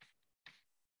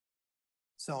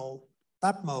 So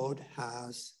that mode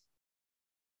has,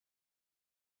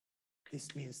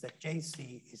 this means that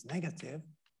JC is negative,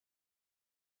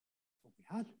 what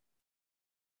we had.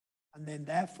 And then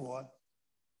therefore,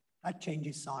 that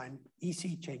changes sign,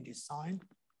 EC changes sign.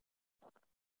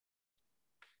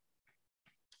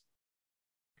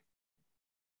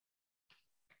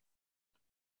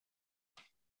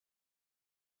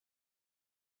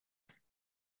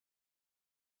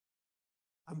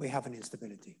 And we have an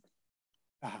instability,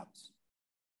 perhaps.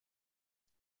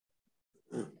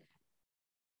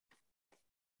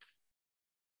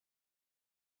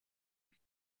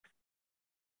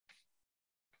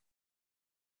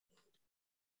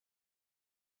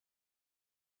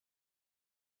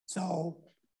 So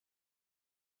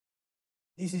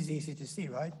this is easy to see,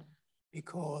 right?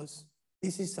 Because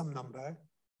this is some number.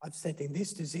 I'm setting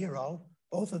this to 0.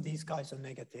 Both of these guys are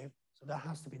negative, so that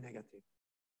has to be negative.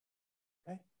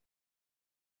 Okay?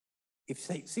 If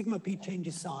say sigma p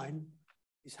changes sign,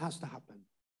 this has to happen.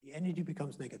 The energy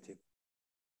becomes negative.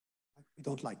 We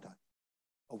don't like that.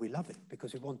 Or we love it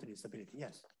because we want an instability,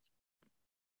 yes.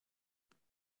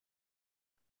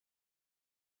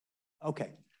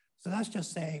 Okay, so that's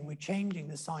just saying we're changing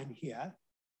the sign here.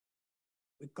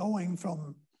 We're going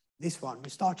from this one,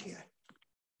 we start here,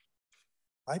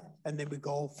 right? And then we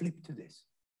go flip to this,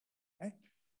 okay?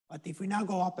 But if we now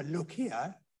go up and look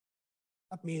here,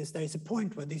 that means there is a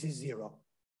point where this is 0.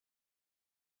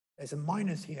 There's a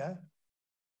minus here,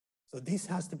 so this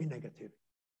has to be negative.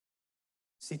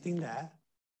 Sitting there,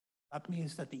 that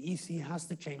means that the EC has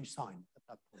to change sign at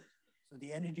that point. So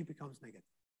the energy becomes negative.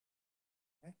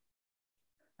 Okay?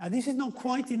 Now this is not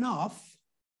quite enough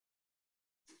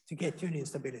to get you an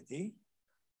instability,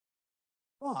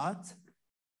 but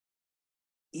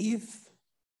if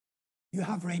you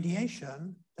have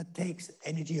radiation that takes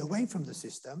energy away from the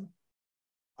system,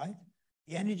 right?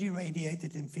 The energy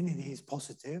radiated infinity is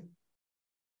positive,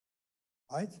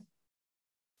 right?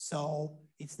 So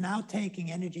it's now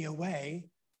taking energy away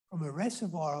from a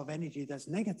reservoir of energy that's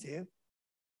negative,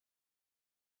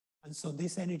 and so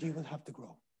this energy will have to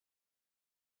grow.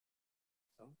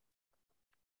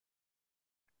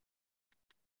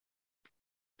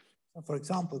 So for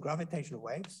example, gravitational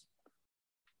waves.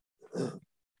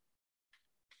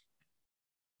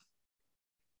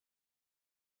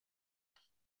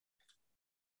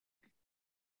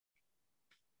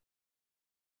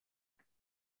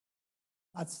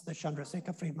 That's the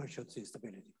Chandrasekhar-Friedman-Schutz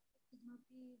instability.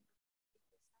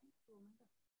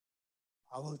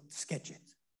 I will sketch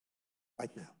it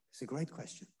right now. It's a great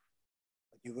question,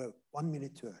 but you were 1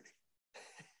 minute too early.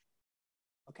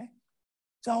 Okay,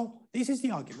 so this is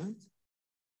the argument.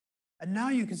 And now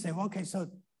you can say, well, okay, so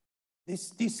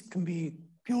this can be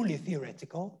purely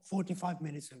theoretical, 45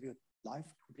 minutes of your life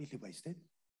completely wasted.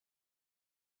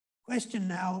 Question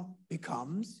now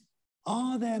becomes,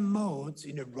 are there modes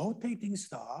in a rotating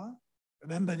star?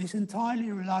 Remember, this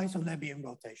entirely relies on there being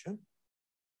rotation,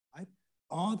 right?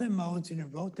 Are there modes in a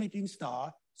rotating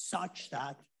star such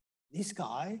that this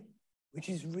guy, which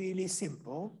is really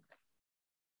simple,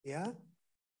 yeah,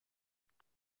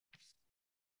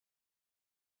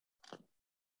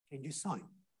 changes sign?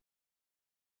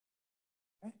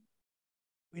 Okay.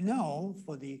 We know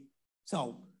for the,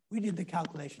 so we did the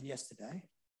calculation yesterday.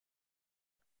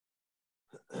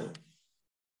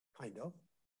 Kind of.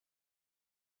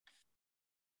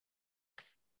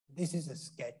 This is a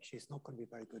sketch. It's not going to be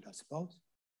very good, I suppose.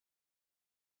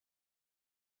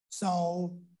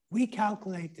 So we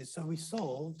calculated, so we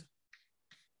solved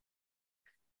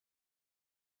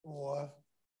for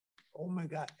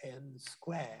omega n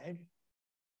squared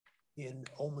in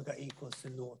omega equals the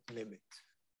naught limit.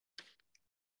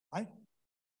 Right?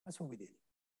 That's what we did.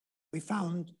 We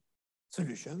found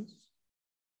solutions.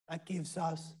 That gives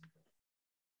us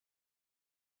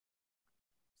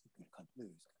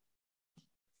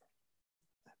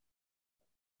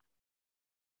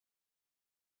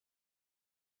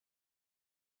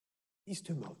these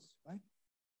two modes, right?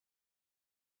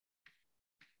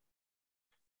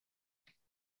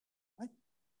 Right?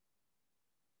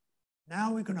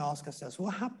 Now we're going to ask ourselves,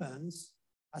 what happens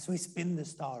as we spin the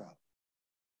star up?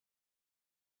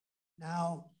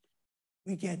 Now,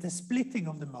 we get a splitting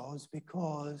of the modes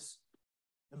because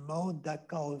the mode that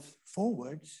goes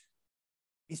forwards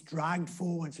is dragged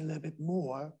forwards a little bit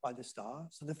more by the star.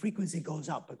 So the frequency goes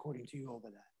up according to you over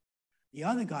there. The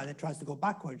other guy that tries to go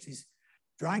backwards is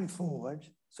dragged forward,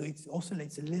 so it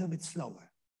oscillates a little bit slower.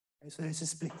 Okay, so there's a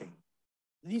splitting.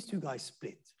 These two guys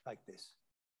split like this.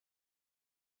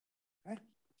 Okay?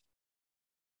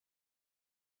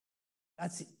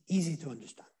 That's easy to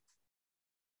understand.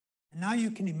 And now you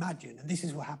can imagine, and this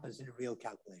is what happens in a real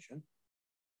calculation,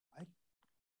 right?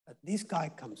 That this guy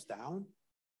comes down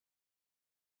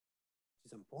to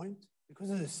some point.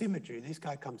 Because of the symmetry, this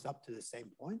guy comes up to the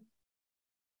same point.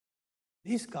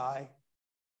 This guy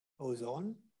goes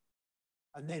on,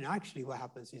 and then actually what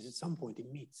happens is at some point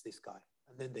it meets this guy,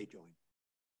 and then they join.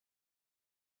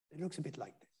 It looks a bit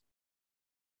like this.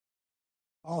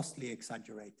 Vastly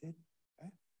exaggerated.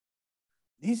 Okay?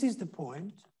 This is the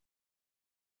point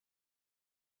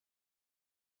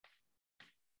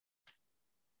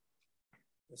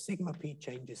the sigma p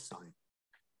changes sign.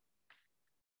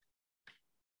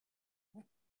 Okay?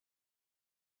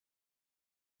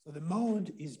 So the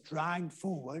mode is dragged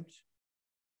forward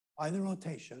by the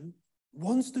rotation,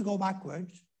 wants to go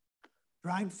backwards,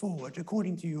 dragged forward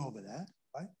according to you over there,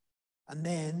 right? And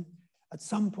then at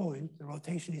some point, the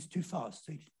rotation is too fast,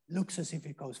 so it looks as if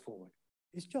it goes forward.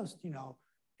 It's just, you know,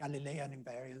 Galilean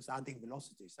invariance, adding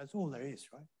velocities. That's all there is,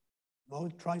 right?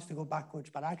 Mode tries to go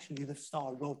backwards, but actually the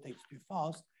star rotates too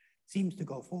fast, seems to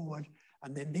go forward.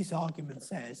 And then this argument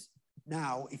says,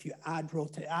 now if you add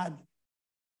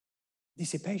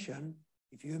dissipation,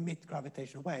 if you emit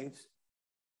gravitational waves,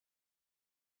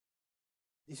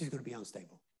 this is going to be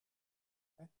unstable.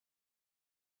 Okay?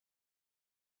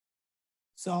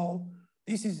 So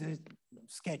this is a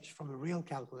sketch from a real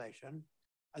calculation.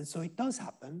 And so it does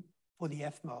happen for the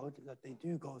F mode that they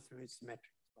do go through its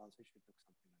symmetric as well. So it should look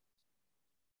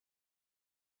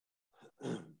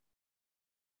something like this.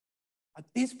 At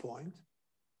this point,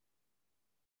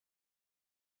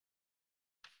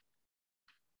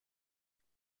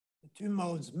 the two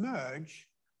modes merge,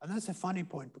 and that's a funny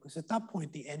point because at that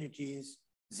point the energy is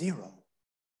 0.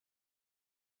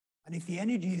 And if the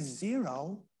energy is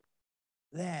 0,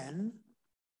 then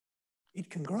it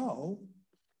can grow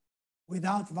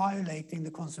without violating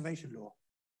the conservation law,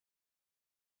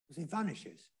 because it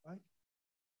vanishes, right?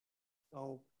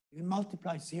 So you can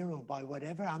multiply 0 by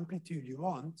whatever amplitude you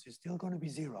want, it's still going to be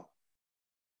 0.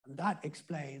 And that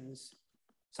explains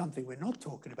something we're not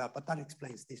talking about, but that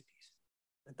explains this piece,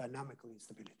 the dynamical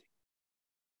instability.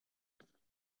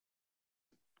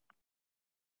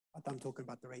 But I'm talking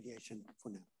about the radiation for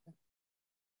now. Okay?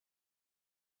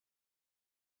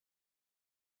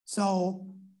 So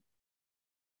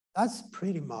that's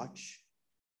pretty much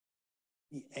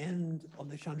the end of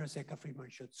the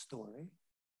Chandrasekhar-Friedman-Schutz story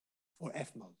for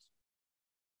F modes.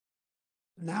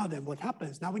 Now then, what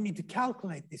happens? Now we need to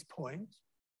calculate this point.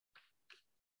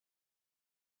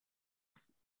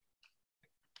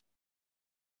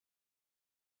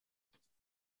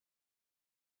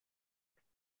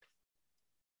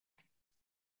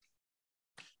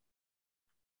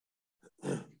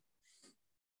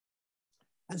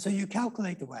 And so you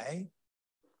calculate away,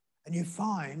 and you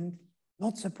find,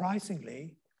 not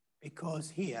surprisingly, because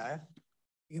here,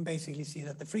 you can basically see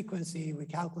that the frequency we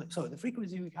calculate, so the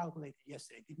frequency we calculated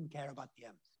yesterday didn't care about the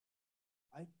M's,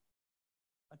 right?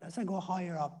 But as I go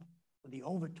higher up with the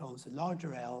overtones, the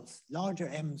larger L's, larger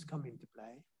M's come into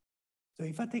play. So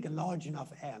if I take a large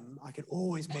enough M, I can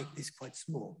always make this quite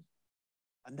small.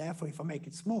 And therefore, if I make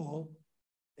it small,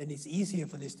 then it's easier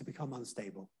for this to become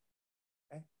unstable,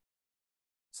 okay?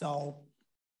 So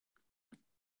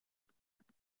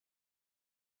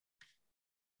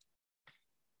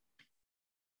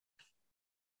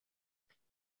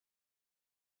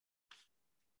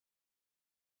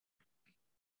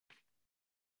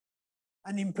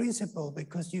and in principle,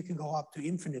 because you can go up to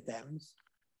infinite M's,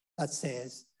 that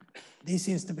says this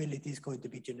instability is going to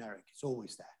be generic. It's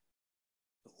always there.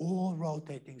 So all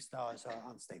rotating stars are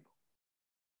unstable.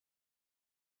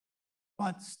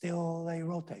 But still they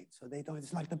rotate. So they don't,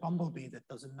 it's like the bumblebee that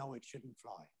doesn't know it shouldn't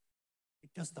fly.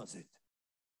 It just does it.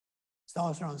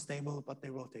 Stars are unstable, but they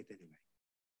rotate anyway.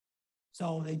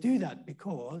 So they do that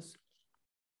because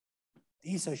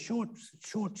these are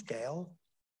short scale.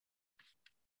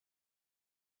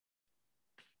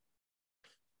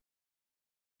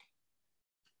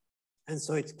 And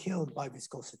so it's killed by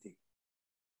viscosity.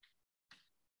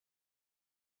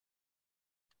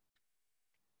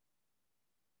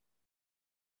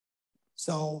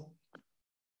 So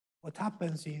what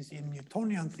happens is in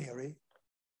Newtonian theory,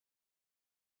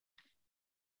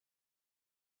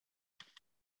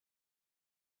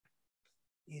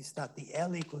 is that the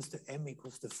L equals to M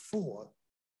equals to 4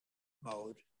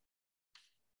 mode,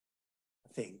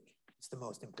 I think, is the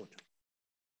most important.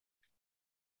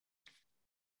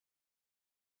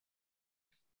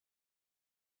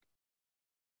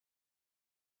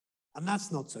 And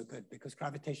that's not so good because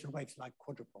gravitational waves like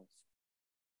quadrupoles.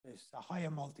 There's a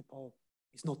higher multiple,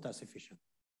 it's not as efficient.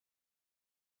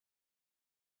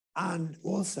 And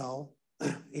also,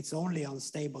 it's only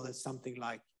unstable at something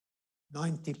like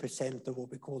 90% of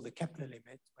what we call the Kepler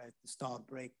limit, where the star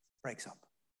breaks up.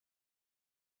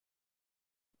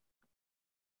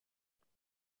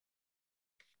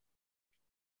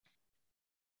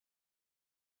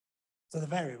 So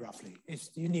very roughly,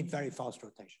 you need very fast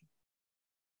rotation.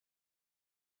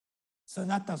 So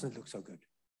that doesn't look so good.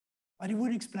 But it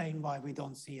would explain why we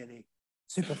don't see any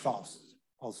super fast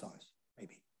pulsars,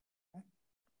 maybe.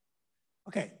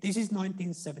 Okay, this is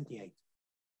 1978.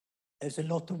 There's a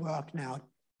lot of work now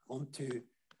onto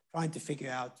trying to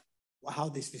figure out how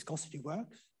this viscosity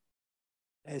works.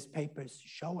 There's papers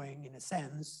showing, in a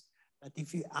sense, that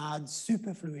if you add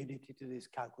superfluidity to this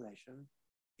calculation,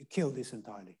 you kill this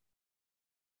entirely.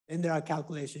 Then there are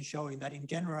calculations showing that in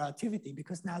general relativity,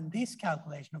 because now this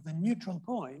calculation of the neutral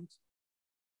point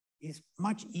is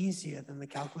much easier than the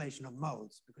calculation of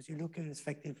modes, because you look at it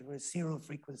effectively for a zero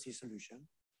frequency solution.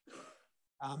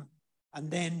 And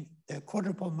then the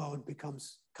quadrupole mode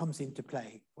comes into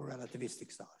play for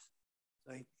relativistic stars.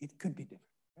 So it could be different.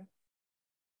 Okay?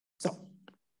 So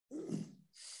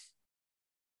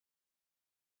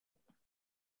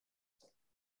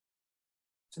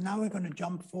now we're going to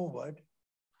jump forward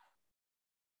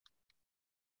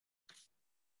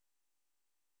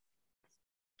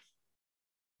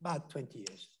about 20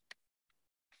 years.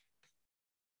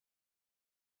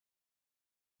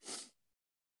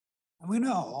 I'm going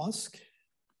to ask,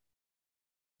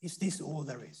 is this all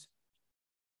there is?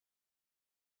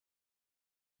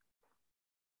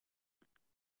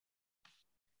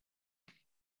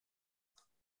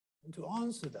 And to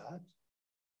answer that,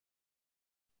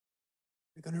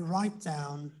 we're going to write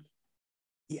down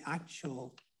the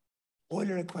actual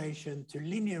Euler equation to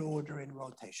linear order in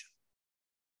rotation.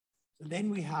 So then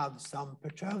we have some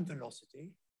perturbed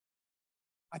velocity,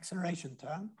 acceleration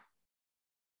term.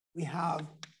 We have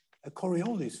a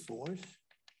Coriolis force,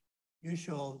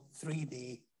 usual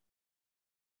 3D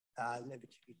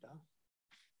relativity.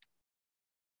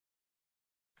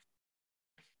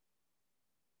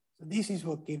 So this is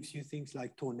what gives you things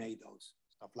like tornadoes,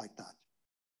 stuff like that.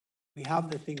 We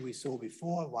have the thing we saw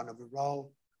before, 1 over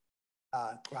rho,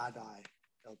 grad I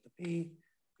delta P.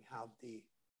 We have the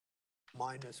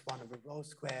minus 1 over rho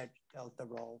squared delta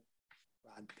rho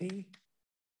grad P.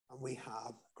 And we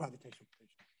have gravitational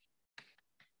potential.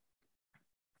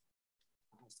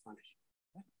 Spanish.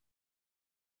 Okay.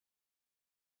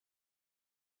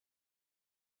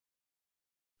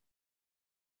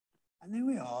 And then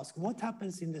we ask, what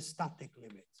happens in the static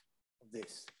limit of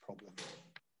this problem?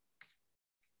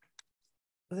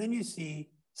 So then you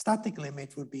see, static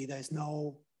limit would be there's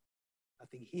nothing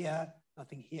here,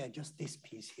 just this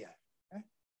piece here. Okay?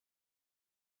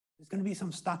 There's going to be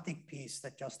some static piece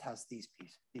that just has these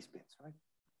bits, right?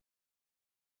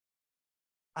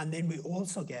 And then we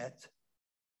also get,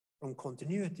 from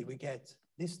continuity, we get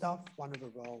this stuff, 1 over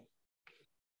rho,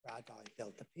 grad I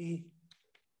delta P,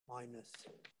 minus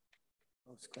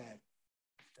rho squared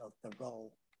delta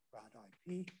rho grad I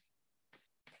P,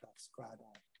 plus grad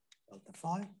I delta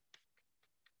phi.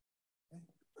 Okay.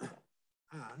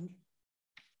 And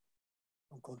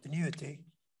from continuity,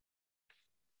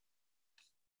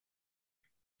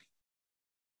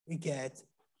 we get,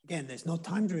 again, there's no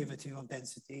time derivative of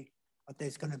density, but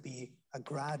there's going to be a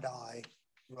grad I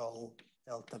rho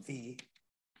delta V.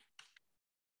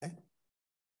 Okay.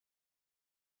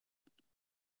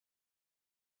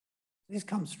 This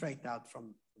comes straight out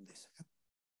from this. Okay?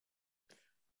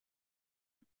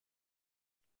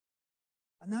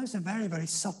 And there's a very, very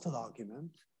subtle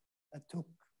argument that took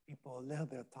people a little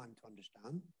bit of time to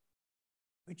understand,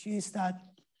 which is that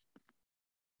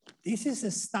this is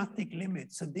a static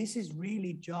limit. So this is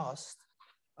really just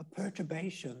a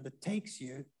perturbation that takes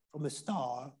you from a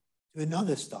star to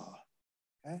another star,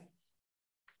 okay?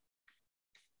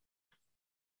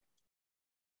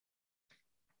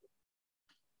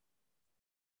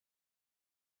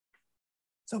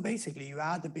 So basically you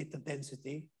add a bit of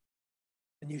density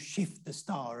and you shift the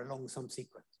star along some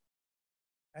sequence,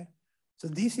 okay? So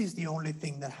this is the only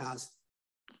thing that has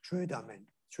true that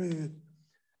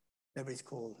is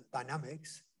called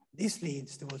dynamics. This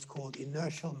leads to what's called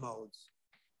inertial modes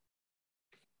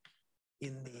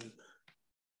in the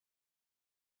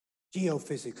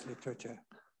geophysics literature.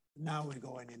 Now we're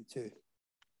going into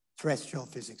terrestrial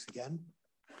physics again.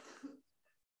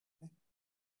 Okay.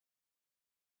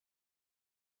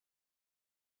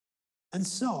 And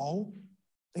so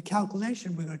the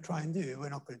calculation we're going to try and do, we're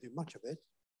not going to do much of it,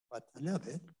 but a little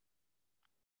bit,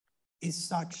 is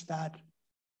such that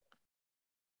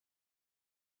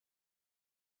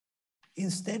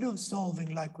instead of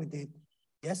solving like we did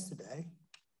yesterday,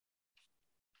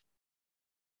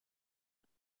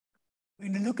 we're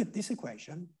going to look at this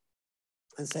equation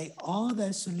and say, are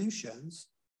there solutions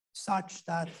such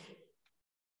that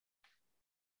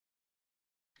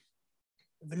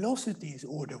the velocity is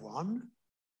order 1,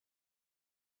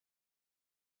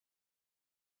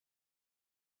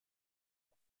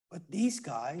 but these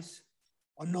guys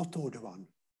are not order 1.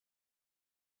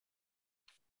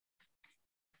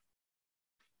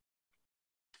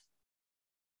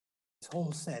 This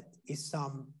whole set is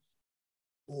some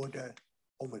order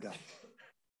omega.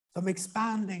 So I'm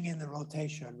expanding in the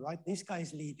rotation, right? This guy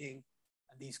is leading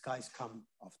and these guys come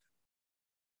after.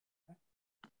 Okay?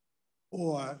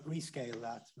 Or rescale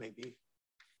that maybe.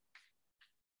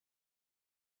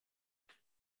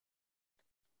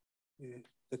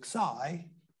 The psi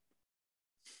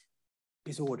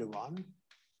is order 1.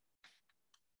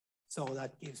 So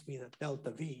that gives me that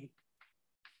delta V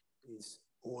is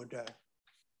order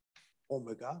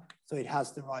omega. So it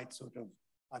has the right sort of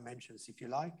dimensions, if you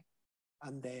like.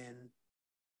 And then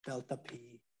delta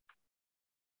P,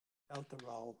 delta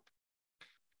rho,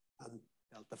 and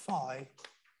delta phi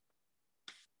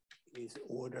is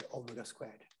order omega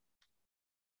squared.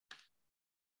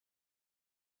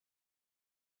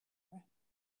 Okay.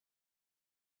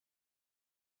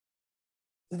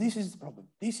 So this is the problem.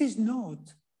 This is not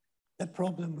the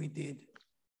problem we did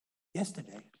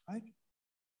yesterday, right?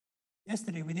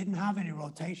 Yesterday we didn't have any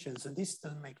rotation, so this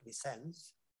doesn't make any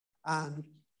sense. And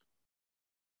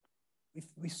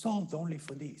we solved only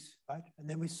for these, right? And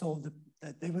then we solved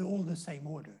that they were all the same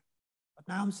order. But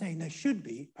now I'm saying there should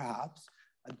be, perhaps,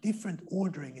 a different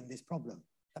ordering in this problem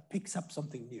that picks up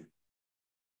something new,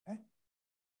 okay?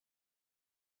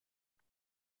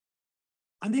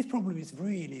 And this problem is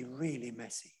really, really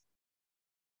messy,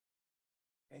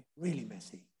 okay? Really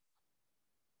messy.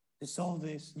 To solve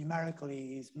this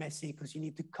numerically is messy because you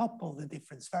need to couple the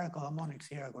different spherical harmonics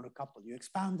here. I'm going to couple. You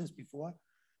expand this before,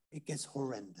 it gets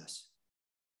horrendous.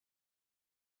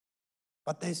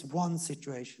 But there's one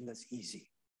situation that's easy.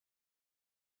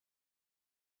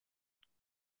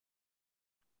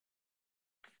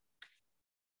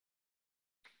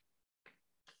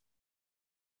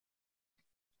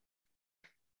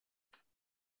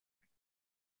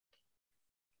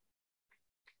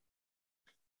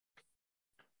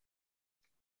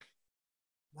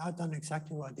 Now I've done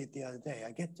exactly what I did the other day.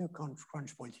 I get to a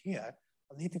crunch point here.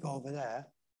 I'll need to go over there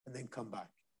and then come back,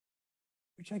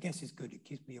 which I guess is good. It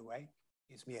keeps me awake,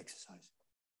 gives me exercise.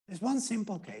 There's one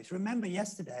simple case. Remember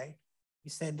yesterday,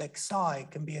 we said that psi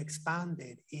can be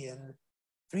expanded in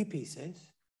 3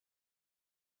 pieces,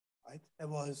 right? There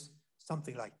was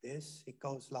something like this. It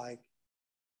goes like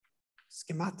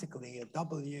schematically a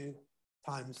W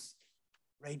times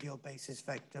radial basis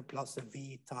vector plus a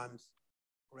V times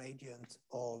gradient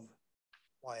of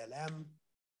YLM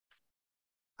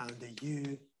and a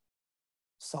U,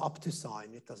 so up to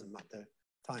sign, it doesn't matter,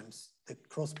 times the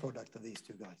cross product of these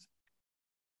two guys.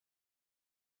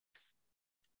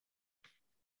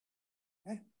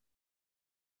 Okay?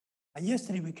 And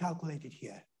yesterday we calculated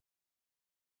here.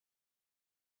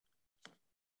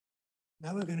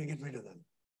 Now we're going to get rid of them.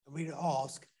 And we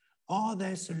ask, are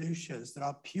there solutions that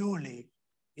are purely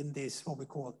in this, what we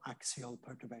call axial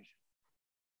perturbation?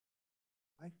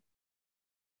 Right?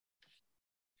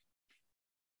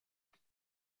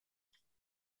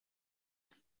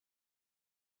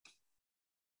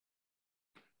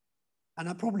 And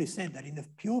I probably said that in a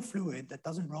pure fluid that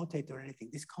doesn't rotate or anything,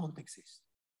 this can't exist.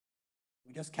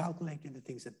 We just calculated the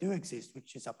things that do exist,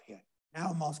 which is up here.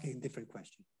 Now I'm asking a different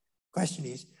question. Question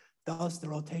is, does the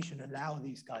rotation allow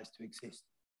these guys to exist?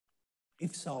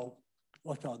 If so,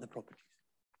 what are the properties?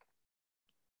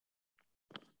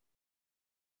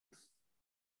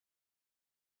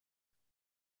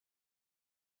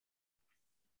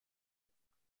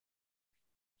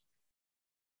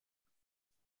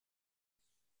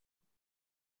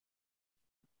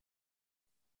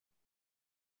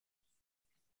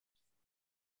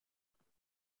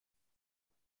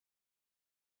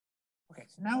 Okay,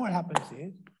 so now what happens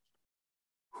is,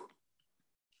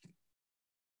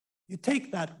 you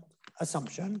take that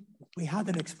assumption. We had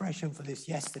an expression for this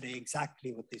yesterday,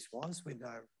 exactly what this was, with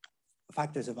our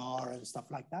factors of R and stuff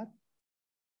like that.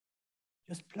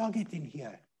 Just plug it in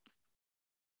here,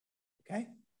 okay?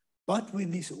 But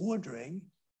with this ordering,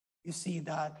 you see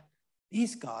that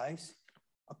these guys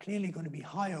are clearly going to be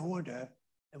higher order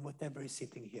than whatever is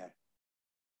sitting here,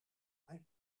 right?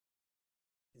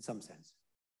 In some sense.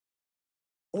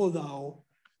 Although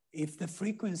if the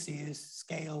frequency is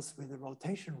scales with the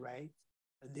rotation rate,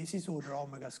 and this is order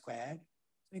omega squared,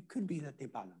 so it could be that they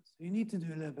balance. So you need to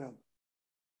do a little bit of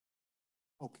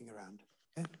poking around.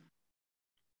 Okay?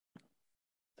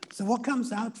 So what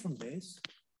comes out from this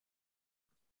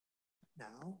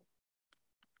now?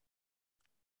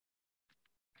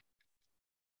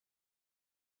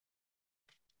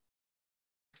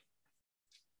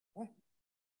 Okay.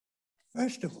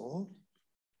 First of all,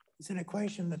 it's an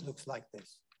equation that looks like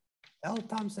this. L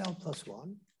times L plus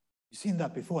 1. You've seen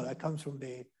that before. That comes from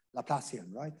the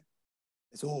Laplacian, right?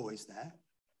 It's always there.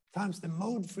 Times the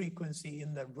mode frequency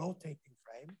in the rotating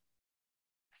frame.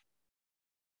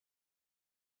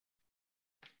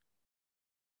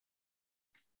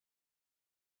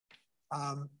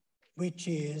 Which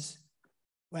is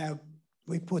where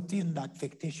we put in that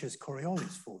fictitious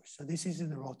Coriolis force. So this is in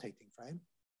the rotating frame.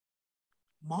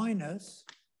 Minus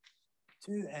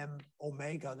 2m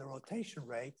omega, the rotation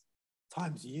rate,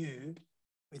 times u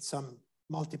with some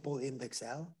multiple index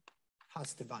L,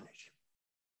 has to vanish.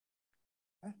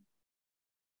 Okay?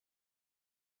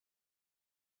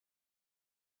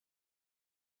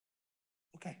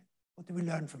 Okay, what do we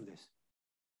learn from this?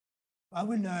 Well,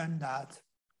 we learned that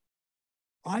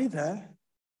either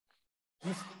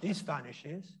this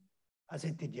vanishes, as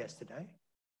it did yesterday,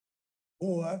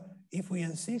 or if we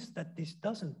insist that this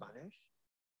doesn't vanish,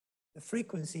 the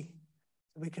frequency,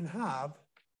 so we can have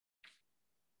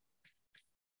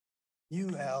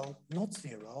UL not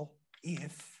 0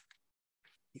 if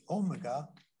the omega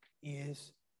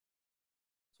is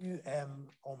 2m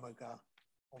omega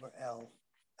over L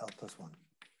plus 1.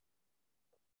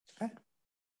 Okay?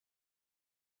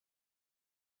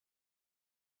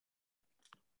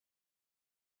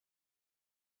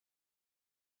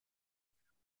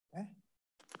 Okay.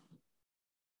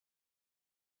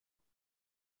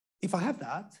 If I have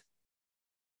that,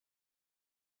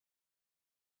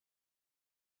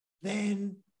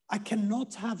 then I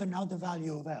cannot have another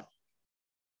value of L,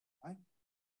 right?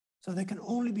 So there can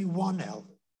only be one L,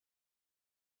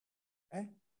 okay?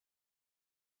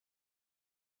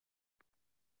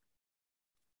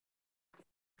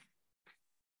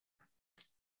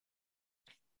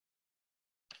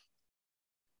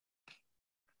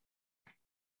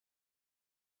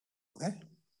 Okay?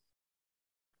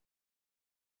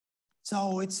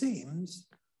 So it seems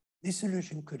this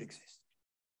solution could exist.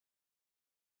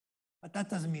 But that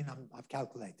doesn't mean I've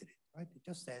calculated it, right? It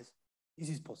just says this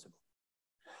is possible.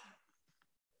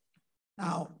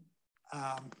 Now,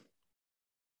 a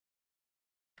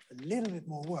little bit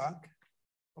more work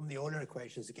from the Euler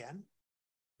equations again.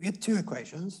 We get two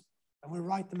equations, and we'll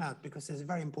write them out because there's a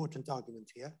very important argument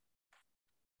here.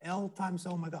 L times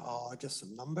omega r, just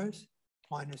some numbers,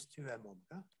 minus 2m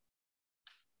omega.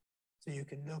 So you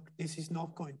can look, this is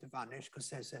not going to vanish because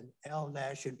there's an L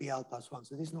there, should be L plus 1,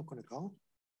 so this is not going to go.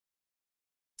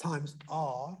 Times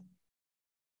r,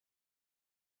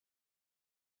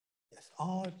 yes,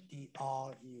 r dr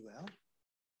ul.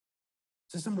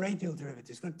 So some radial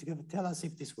derivatives, going to tell us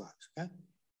if this works, okay?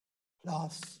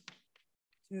 Plus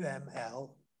 2ml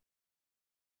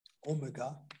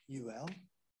omega ul,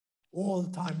 all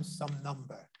times some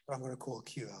number that I'm going to call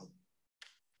ql,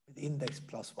 with index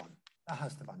plus 1. That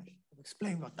has to vanish. I'll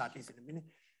explain what that is in a minute.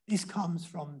 This comes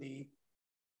from the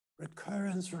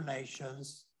recurrence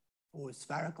relations for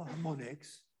spherical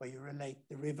harmonics, where you relate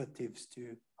derivatives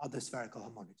to other spherical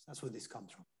harmonics. That's where this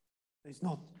comes from. It's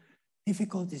not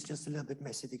difficult, it's just a little bit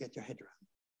messy to get your head around.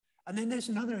 And then there's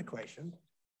another equation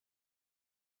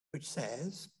which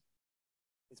says,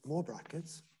 with more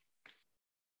brackets,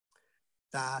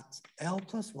 that L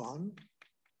plus 1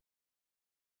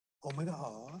 omega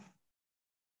r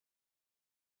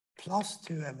plus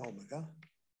 2m omega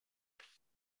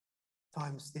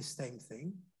times this same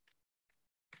thing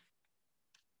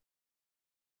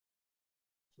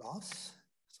plus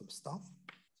some stuff,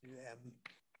 2m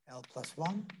L plus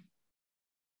 1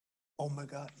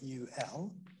 omega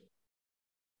ul,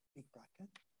 big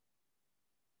bracket,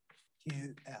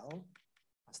 ql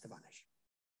has to vanish.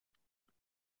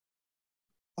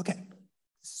 Okay,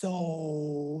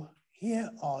 so here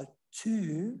are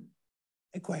two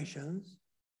equations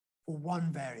for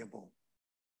one variable.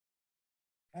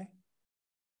 Okay,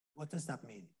 what does that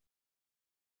mean?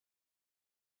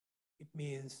 It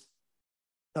means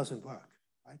it doesn't work,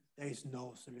 right? There is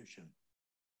no solution,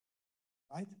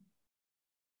 right?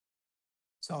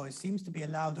 So it seems to be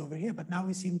allowed over here, but now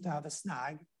we seem to have a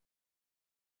snag.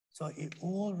 So it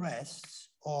all rests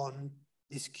on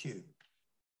this Q.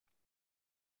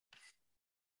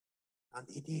 And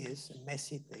it is a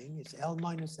messy thing. It's L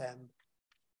minus M,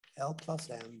 L plus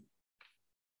M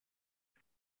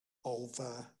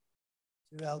over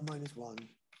 2L minus 1,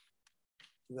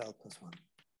 2L plus 1,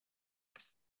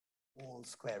 all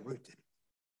square rooted.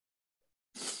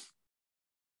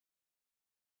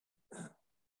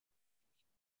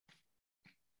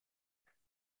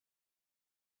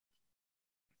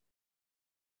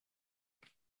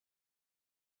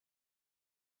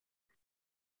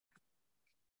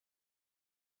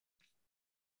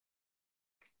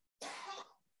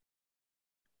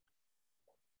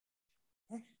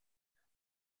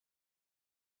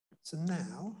 So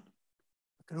now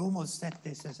I can almost set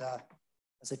this as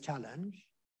a challenge.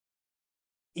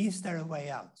 Is there a way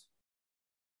out?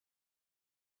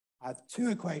 I have two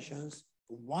equations,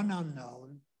 one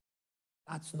unknown.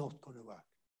 That's not going to work.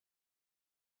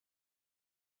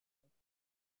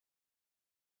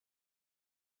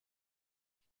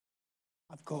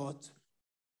 I've got,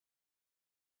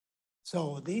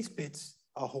 so these bits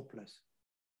are hopeless.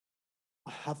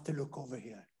 I have to look over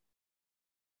here.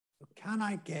 So can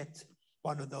I get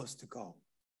one of those to go?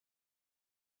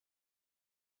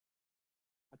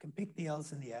 I can pick the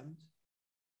L's and the M's.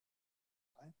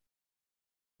 Right?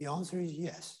 The answer is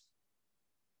yes.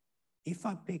 If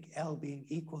I pick L being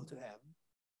equal to M,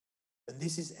 then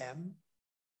this is M,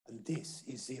 and this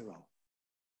is 0.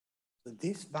 So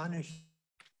this vanishes.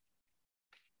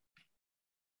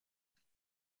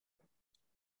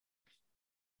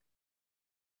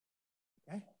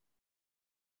 Okay?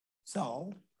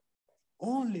 So,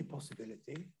 only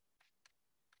possibility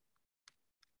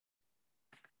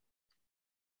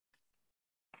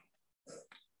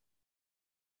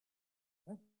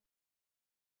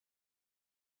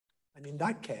and in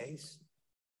that case,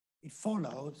 it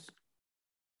follows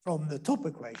from the top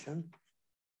equation,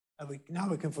 and now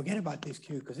we can forget about this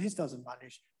Q because this doesn't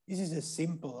vanish. This is a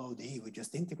simple ODE, we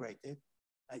just integrated,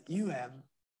 like UM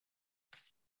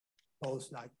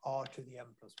goes like R to the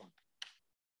M plus 1.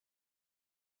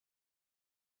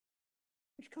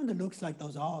 Which kind of looks like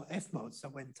those F modes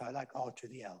that went like R to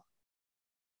the L.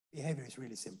 Behavior is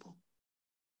really simple.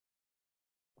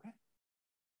 Okay.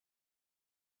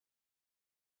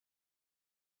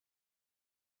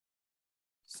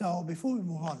 So before we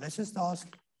move on, let's just ask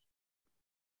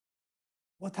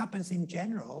what happens in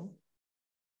general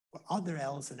for other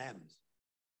L's and M's.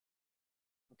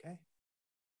 Okay.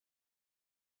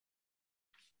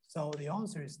 So the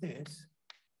answer is this.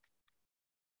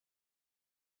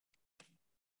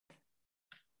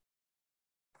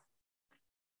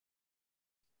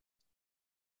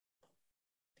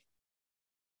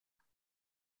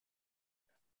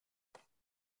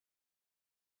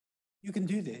 You can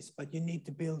do this, but you need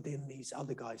to build in these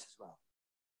other guys as well.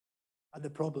 And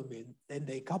the problem is, then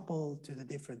they couple to the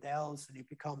different L's and it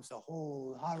becomes a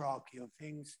whole hierarchy of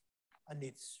things, and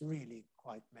it's really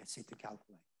quite messy to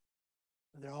calculate.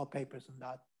 And there are papers on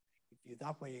that. If you're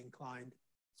that way inclined,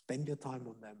 spend your time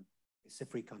on them. It's a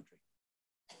free country.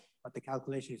 But the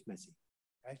calculation is messy,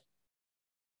 okay?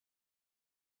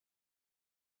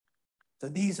 So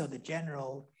these are the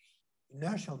general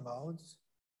inertial modes.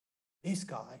 This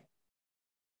guy,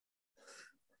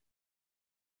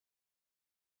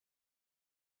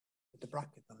 the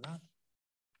bracket on that.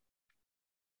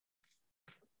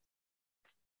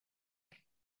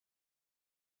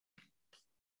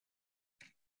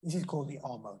 This is called the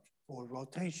R mode for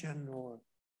rotation, or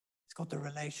it's got a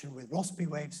relation with Rossby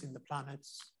waves in the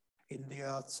planets, in the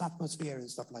Earth's atmosphere and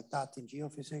stuff like that in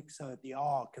geophysics. So the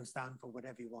R can stand for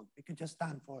whatever you want. It can just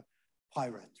stand for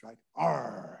pirate, right?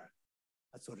 R,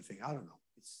 that sort of thing. I don't know.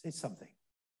 It's something.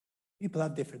 People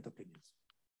have different opinions.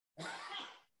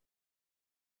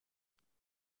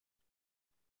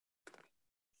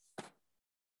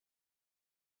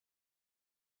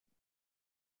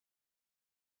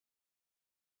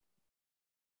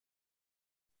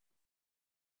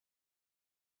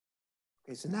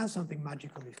 Okay, so now something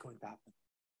magical is going to happen.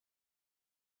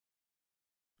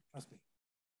 Trust me.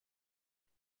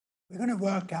 We're going to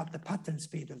work out the pattern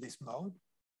speed of this mode.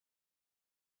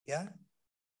 Yeah?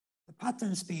 The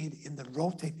pattern speed in the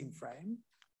rotating frame.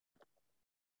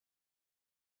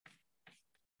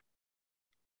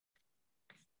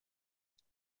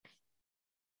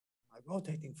 My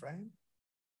rotating frame.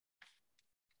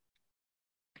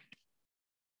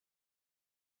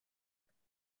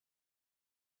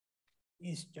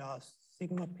 Is just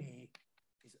sigma p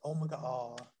is omega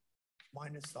r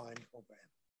minus sine over m.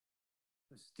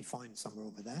 It's defined somewhere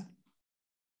over there.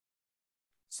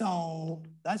 So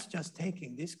that's just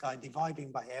taking this guy,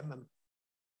 dividing by m and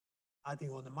adding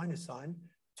on the minus sign,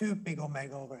 2 big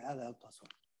omega over LL plus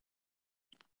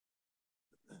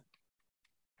 1.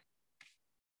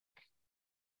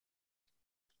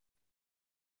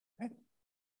 Okay.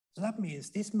 So that means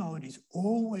this mode is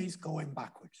always going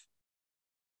backwards.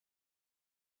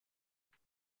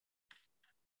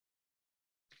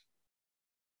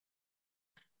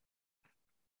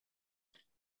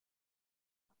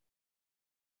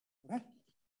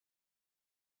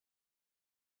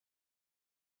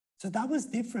 So that was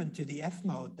different to the F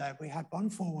mode, that we had one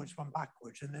forwards, one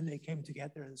backwards, and then they came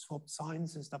together and swapped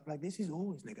signs and stuff like this. Is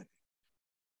always negative.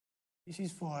 This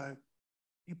is for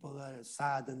people that are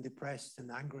sad and depressed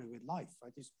and angry with life,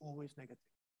 right? It's always negative.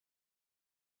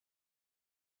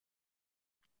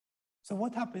 So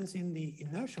what happens in the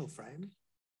inertial frame?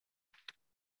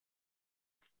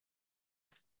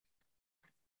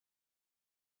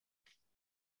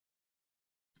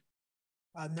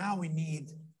 Now we need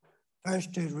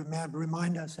first to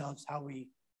remind ourselves how we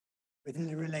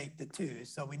relate the two.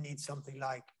 So we need something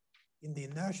like in the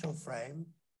inertial frame,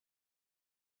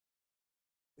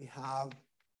 we have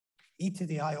e to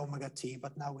the I omega t,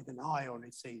 but now with an I on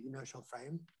it's the inertial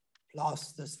frame,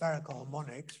 plus the spherical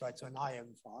harmonics, right? So an I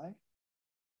m phi.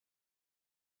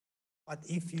 But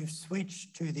if you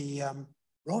switch to the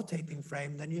rotating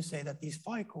frame, then you say that these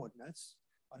phi coordinates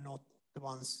are not the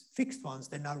ones, fixed ones,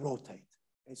 they now rotate.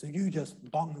 Okay, so you just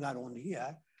bung that on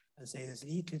here and say there's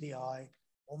e to the I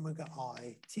omega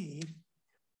I t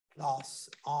plus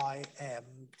I m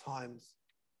times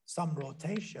some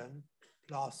rotation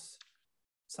plus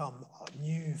some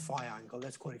new phi angle,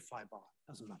 let's call it phi bar,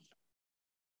 doesn't matter.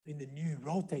 In the new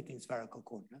rotating spherical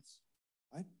coordinates,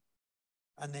 right?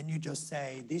 And then you just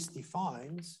say this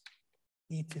defines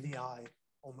e to the I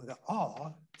omega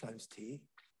r times t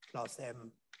plus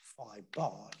m phi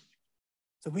bar.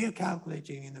 So we are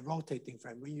calculating in the rotating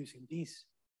frame, we're using these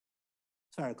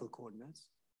spherical coordinates,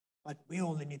 but we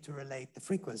only need to relate the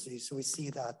frequencies. So we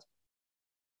see that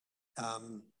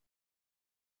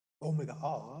omega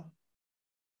r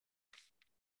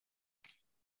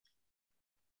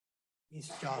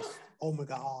is just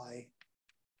omega I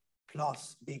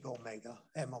plus big omega,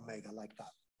 m omega, like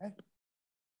that, okay?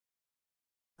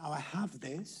 Now I have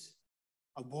this,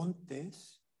 I want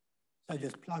this, so I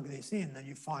just plug this in and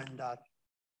you find that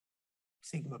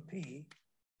sigma p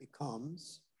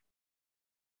becomes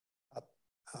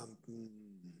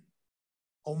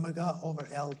omega over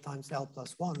L times L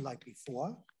plus 1 like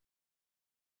before,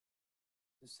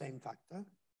 the same factor.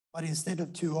 But instead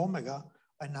of 2 omega,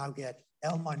 I now get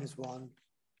L minus 1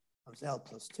 times L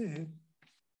plus 2.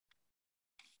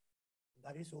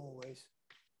 That is always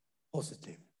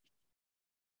positive.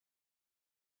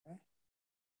 Okay?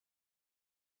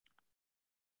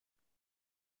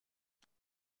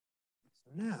 So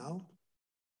now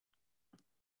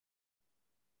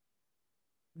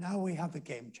we have a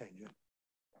game changer.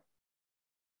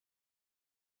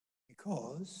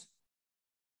 Because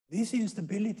this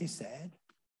instability said,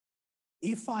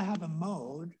 if I have a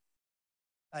mode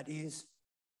that is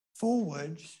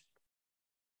forwards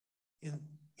in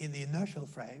the inertial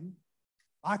frame,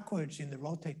 backwards in the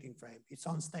rotating frame, it's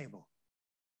unstable.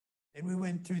 Then we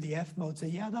went through the F mode, said,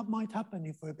 yeah, that might happen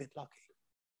if we're a bit lucky.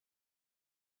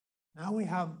 Now we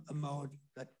have a mode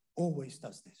that always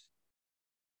does this,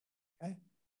 okay?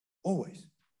 Always.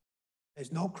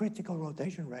 There's no critical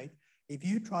rotation rate. If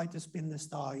you try to spin the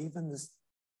star even the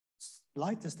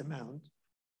slightest amount,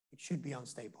 it should be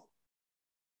unstable,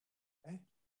 okay?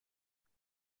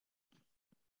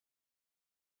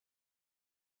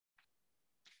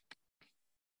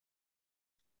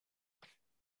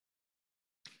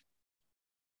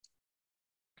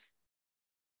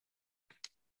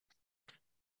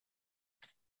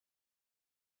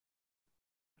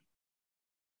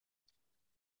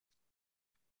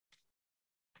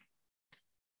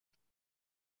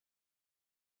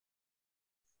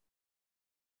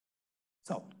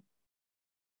 So,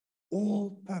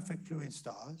 all perfect fluid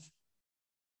stars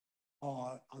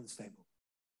are unstable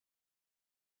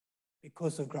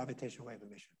because of gravitational wave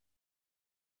emission.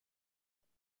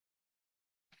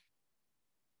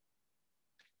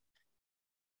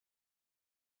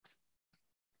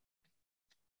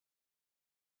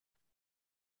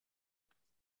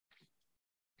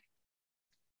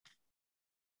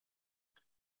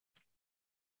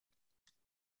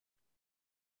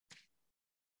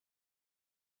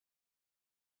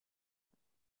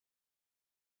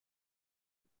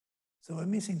 So we're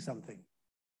missing something,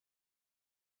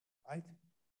 right?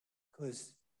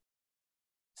 Because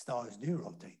stars do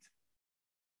rotate.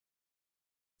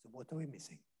 So what are we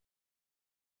missing?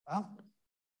 Well,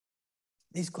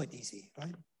 this is quite easy,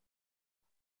 right?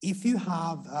 If you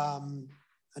have an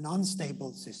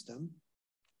unstable system,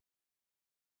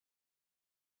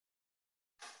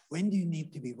 when do you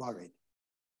need to be worried?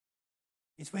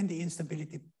 It's when the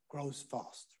instability grows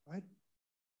fast, right?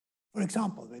 For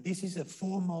example, this is a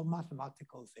formal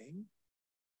mathematical thing.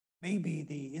 Maybe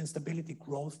the instability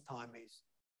growth time is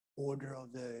order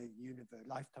of the universe,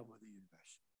 lifetime of the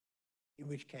universe. In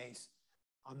which case,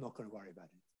 I'm not going to worry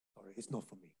about it. Sorry, it's not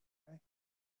for me. Okay?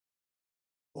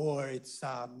 or it's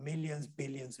millions,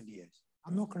 billions of years.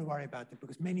 I'm not going to worry about it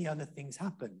because many other things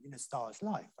happen in a star's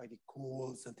life, right? It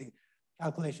cools and things.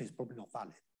 Calculation is probably not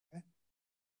valid. Okay?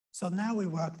 So now we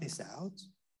work this out.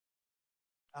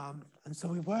 And so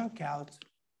we work out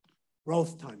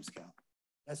growth timescale.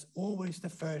 That's always the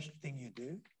first thing you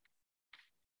do.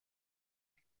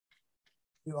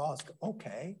 You ask,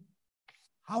 okay,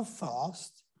 how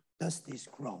fast does this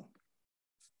grow?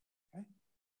 Okay?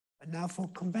 And now for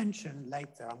convention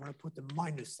later, I'm going to put the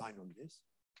minus sign on this.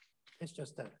 It's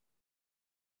just kind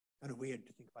of weird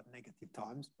to think about negative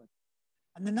times, but,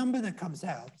 and the number that comes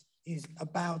out is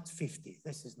about 50.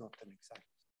 This is not an exact,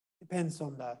 depends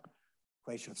on the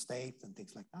equation of state and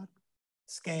things like that.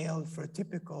 Scale for a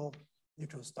typical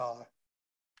neutron star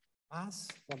mass,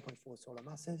 1.4 solar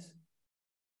masses.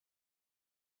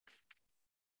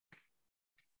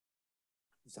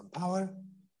 Some power,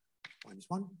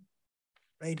 -1.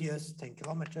 Radius, 10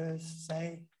 kilometers,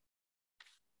 say,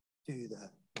 to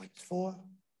the -4.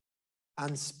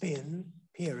 And spin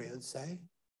period, say,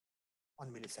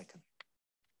 1 millisecond.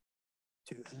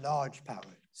 To a large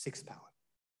power, 6 power.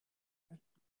 Okay.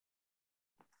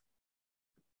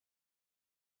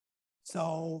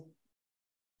 So,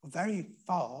 very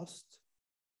fast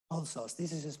pulsars,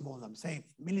 this is a small number. Say,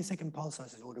 millisecond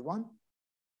pulsars is order 1.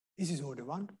 This is order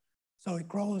 1. So it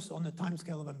grows on the time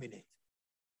scale of a minute.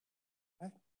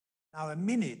 Okay? Now a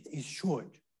minute is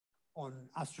short on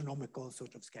astronomical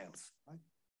sort of scales, right?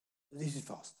 So this is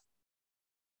fast.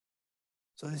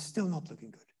 So it's still not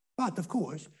looking good. But of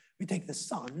course, we take the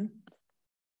sun.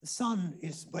 The sun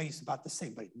weighs about the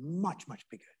same, but much, much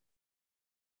bigger.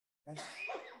 Okay?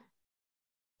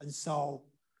 And so,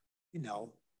 you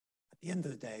know, at the end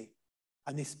of the day,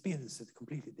 and it spins a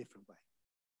completely different way.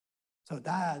 So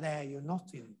there you're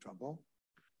not in trouble.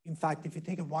 In fact, if you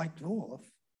take a white dwarf,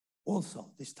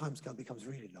 also this timescale becomes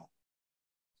really low.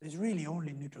 So it's really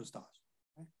only neutron stars.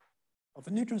 Okay? But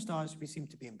for neutron stars, we seem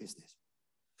to be in business.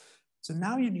 So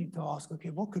now you need to ask,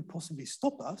 okay, what could possibly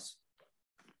stop us?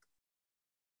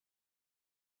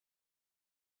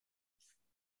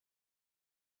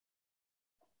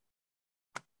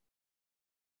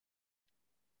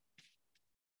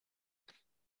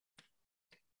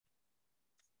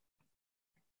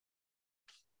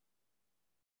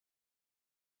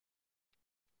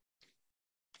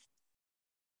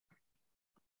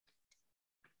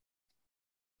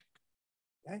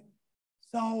 Okay.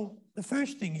 So the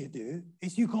first thing you do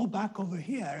is you go back over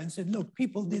here and say, look,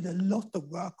 people did a lot of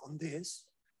work on this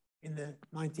in the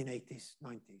 1980s,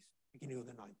 90s, beginning of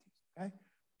the 90s, okay?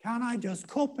 Can I just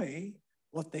copy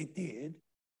what they did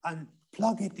and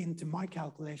plug it into my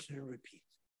calculation and repeat,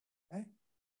 okay?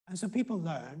 And so people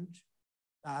learned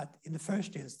that in the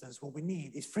first instance, what we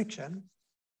need is friction,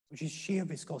 which is shear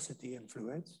viscosity in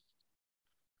fluids.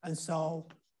 And so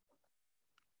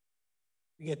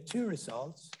we get 2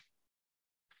 results.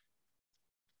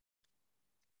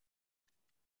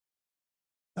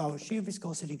 So shear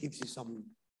viscosity gives you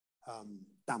some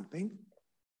damping.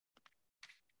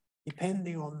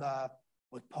 Depending on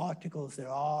what particles there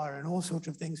are and all sorts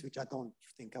of things, which I don't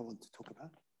think I want to talk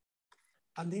about.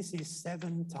 And this is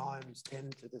 7 times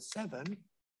 10 to the 7,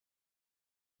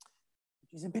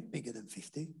 which is a bit bigger than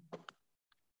 50.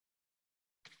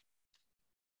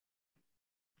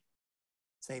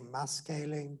 Same mass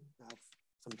scaling, have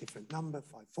some different number,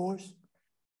 5 fours.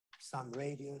 Sun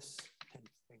radius, 10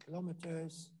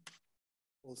 kilometers.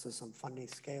 Also some funny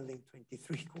scaling,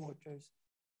 23 quarters.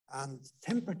 And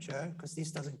temperature, because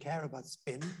this doesn't care about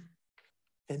spin,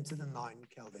 10 to the 9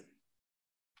 Kelvin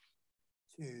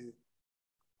to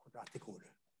quadratic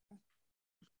order.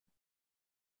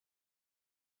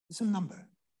 It's a number.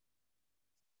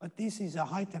 But this is a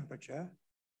high temperature.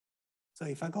 So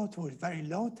if I go towards very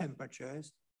low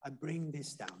temperatures, I bring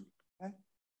this down, okay?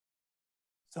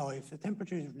 So if the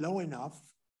temperature is low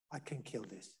enough, I can kill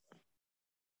this,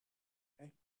 okay?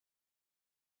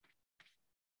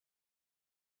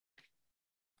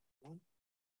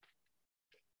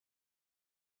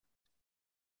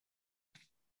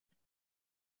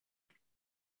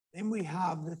 Then we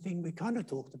have the thing we kind of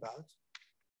talked about.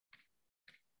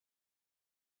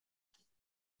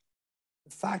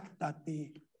 The fact that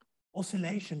the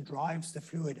oscillation drives the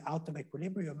fluid out of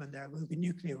equilibrium and there will be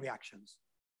nuclear reactions.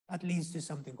 That leads to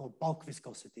something called bulk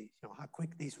viscosity, you know, how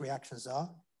quick these reactions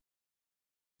are.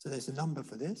 So there's a number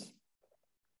for this.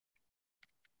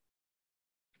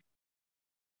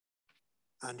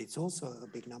 And it's also a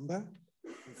big number.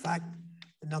 In fact,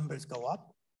 the numbers go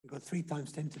up. We got 3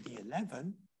 times 10 to the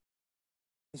 11.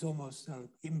 It's almost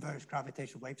inverse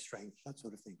gravitational wave strength, that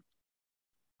sort of thing.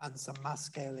 And some mass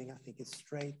scaling, I think it's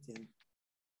straight in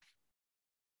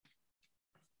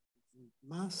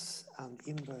mass and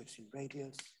inverse in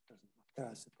radius, doesn't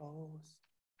matter, I suppose.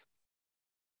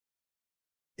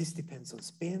 This depends on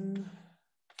spin.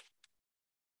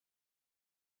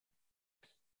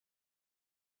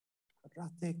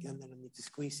 Quadratic, and then I need to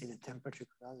squeeze in a temperature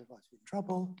because otherwise we're in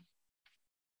trouble.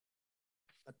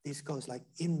 But this goes like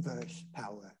inverse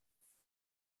power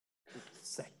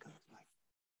second. Like,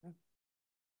 yeah.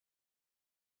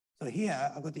 So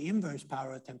here I've got the inverse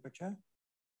power of temperature.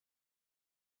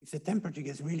 If the temperature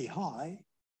gets really high,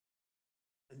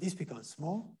 then this becomes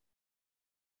small,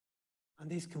 and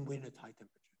this can win at high temperature.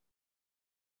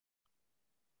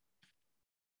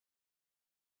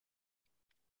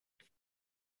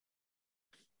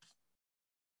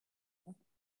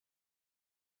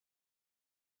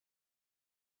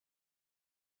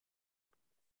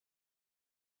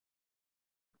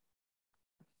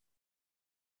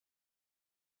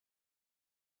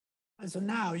 And so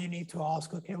now you need to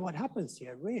ask, okay, what happens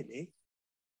here really?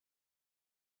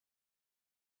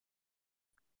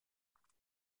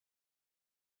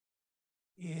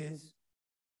 Is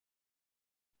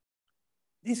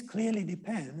this clearly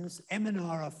depends, M and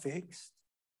R are fixed,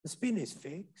 the spin is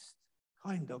fixed,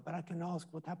 kind of, but I can ask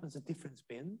what happens at different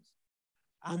spins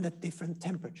and at different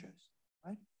temperatures,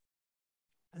 right?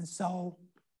 And so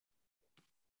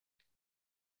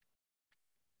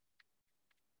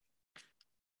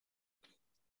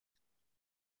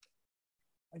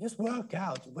I just work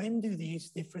out when do these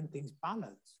different things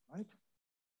balance, right?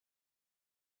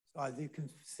 So as you can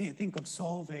see, think of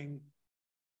solving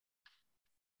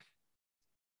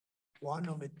 1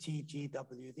 over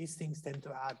TGW. These things tend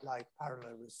to add like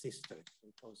parallel resistors. So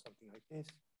it goes something like this.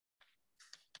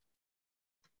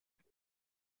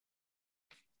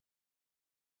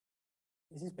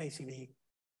 This is basically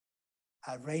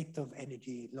a rate of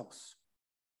energy loss.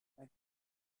 Okay?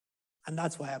 And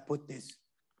that's why I put this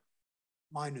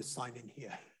minus sign in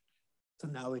here. So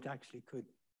now it actually could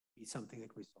be something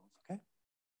that we solve, okay?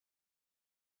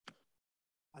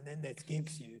 And then that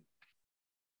gives you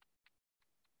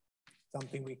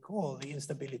something we call the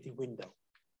instability window.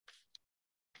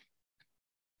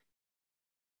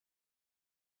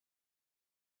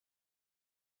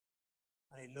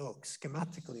 And it looks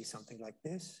schematically something like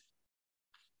this.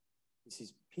 This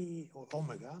is P or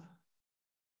omega.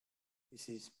 This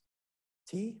is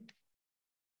T.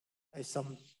 There's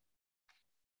some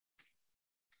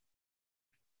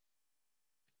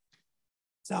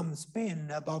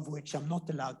spin above which I'm not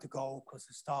allowed to go because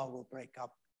the star will break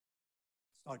up,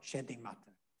 start shedding matter.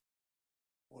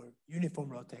 Or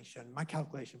uniform rotation. My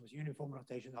calculation was uniform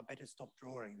rotation. I better stop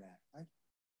drawing there, right?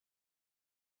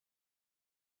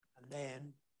 And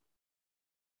then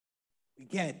we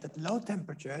get at low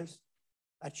temperatures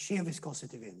that shear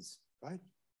viscosity wins, right?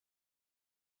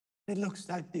 It looks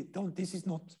like this is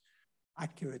not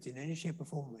accurate in any shape or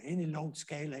form, any log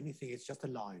scale, anything. It's just a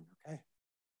line, okay?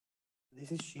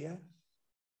 This is shear.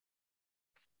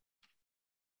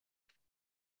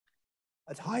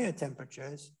 At higher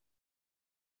temperatures,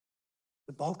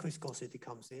 the bulk viscosity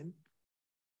comes in.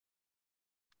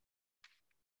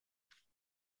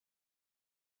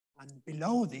 And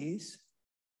below these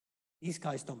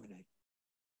guys dominate,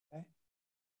 okay?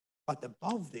 But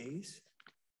above these,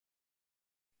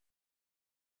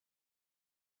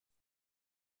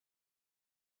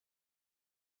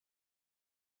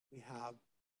 we have,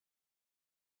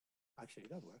 actually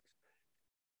that works.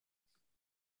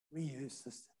 Reuse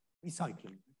this,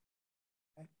 recycling,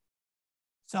 okay?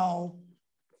 So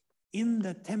in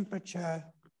the temperature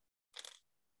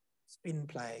spin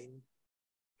plane,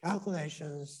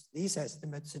 calculations, these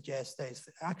estimates suggest there's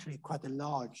actually quite a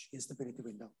large instability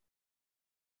window,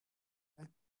 okay?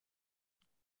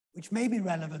 Which may be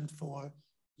relevant for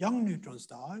young neutron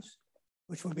stars,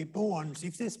 which will be born,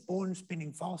 if they're born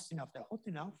spinning fast enough, they're hot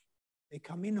enough, they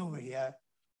come in over here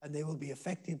and they will be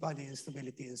affected by the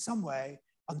instability in some way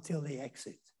until they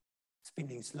exit,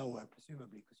 spinning slower,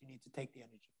 presumably, because you need to take the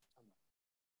energy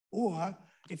from somewhere. Or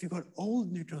if you've got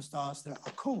old neutron stars that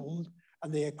are cold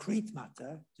and they accrete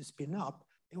matter to spin up,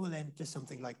 they will enter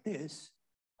something like this.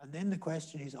 And then the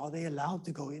question is, are they allowed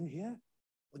to go in here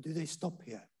or do they stop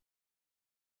here?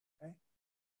 Okay.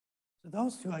 So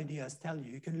those two ideas tell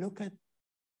you, you can look at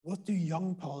what do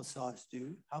young pulsars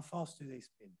do? How fast do they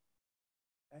spin?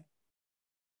 Okay.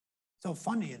 So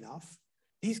funny enough,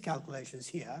 these calculations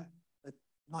here, the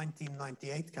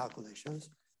 1998 calculations,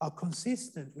 are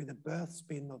consistent with the birth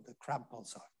spin of the Crab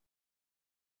pulsar.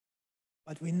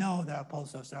 But we know there are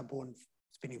pulsars that are born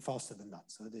spinning faster than that,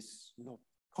 so this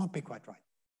can't be quite right.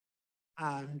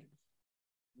 And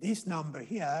this number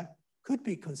here could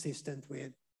be consistent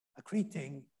with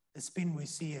accreting the spin we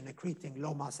see in accreting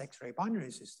low mass X-ray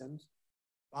binary systems,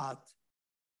 but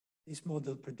this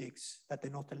model predicts that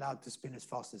they're not allowed to spin as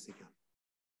fast as they can,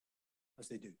 as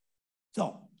they do.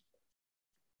 So,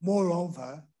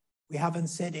 moreover, we haven't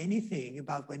said anything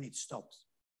about when it stops.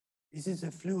 This is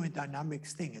a fluid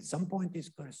dynamics thing. At some point, it's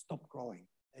going to stop growing.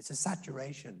 It's a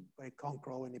saturation where it can't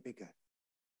grow any bigger.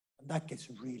 And that gets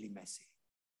really messy.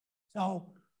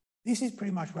 So this is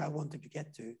pretty much where I wanted to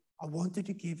get to. I wanted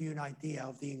to give you an idea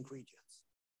of the ingredients.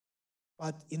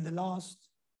 But in the last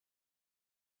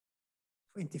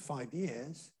 25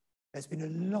 years, there's been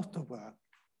a lot of work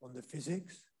on the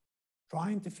physics,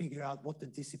 trying to figure out what the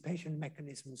dissipation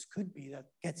mechanisms could be that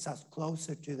gets us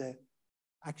closer to the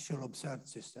actual observed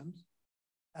systems.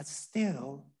 That's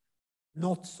still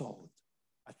not solved,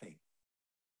 I think.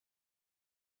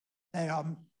 There are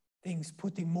things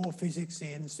putting more physics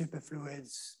in,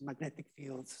 superfluids, magnetic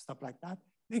fields, stuff like that,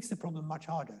 makes the problem much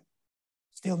harder.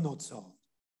 Still not solved.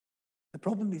 The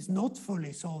problem is not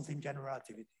fully solved in general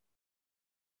relativity.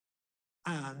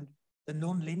 And the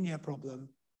nonlinear problem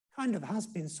kind of has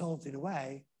been solved in a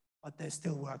way, but there's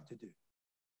still work to do.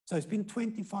 So it's been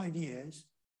 25 years,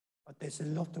 but there's a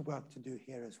lot of work to do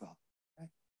here as well. Okay?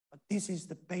 But this is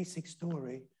the basic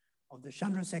story of the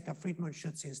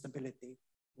Chandrasekhar-Friedman-Schutz instability,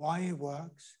 why it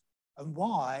works, and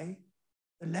why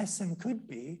the lesson could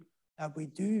be that we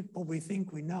do what we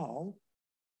think we know,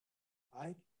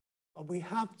 right? But we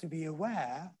have to be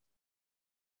aware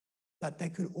that there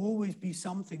could always be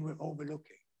something we're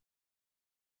overlooking.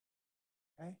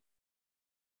 Okay?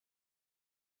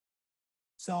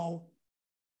 So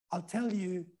I'll tell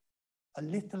you a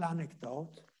little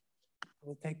anecdote. It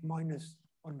will take minus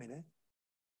 1 minute.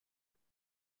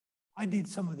 I did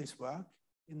some of this work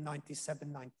in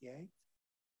 97, 98.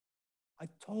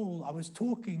 I was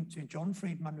talking to John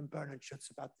Friedman and Bernard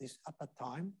Schutz about this at that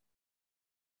time.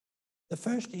 The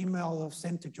first email I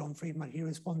sent to John Friedman, he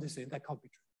responded saying, that can't be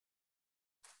true.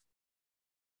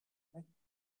 Okay.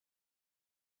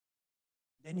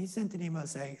 Then he sent an email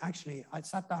saying, actually, I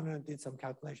sat down and did some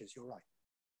calculations. You're right.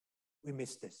 We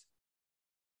missed this.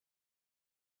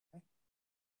 Okay.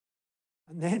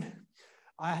 And then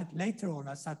later on,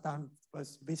 I sat down,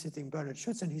 was visiting Bernard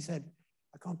Schutz, and he said,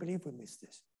 I can't believe we missed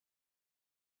this.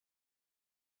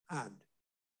 And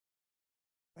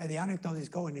where the anecdote is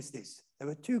going is this. There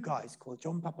were two guys called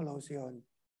John Papalosio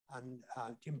and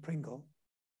Jim Pringle,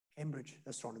 Cambridge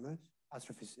astronomers,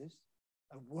 astrophysicists,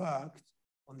 that worked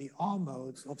on the R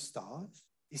modes of stars,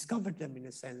 discovered them in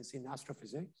a sense in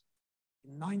astrophysics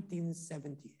in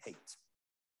 1978.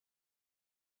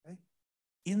 Okay?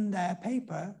 In their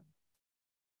paper,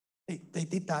 they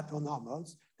did that on R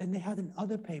modes. Then they had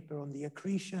another paper on the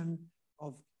accretion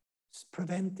of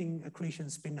preventing accretion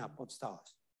spin-up of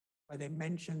stars, where they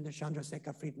mentioned the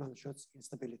Chandrasekhar-Friedman-Schutz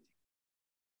instability.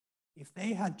 If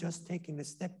they had just taken a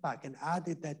step back and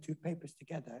added their two papers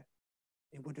together,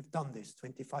 they would have done this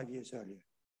 25 years earlier.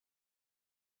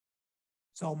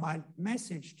 So my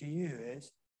message to you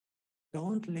is,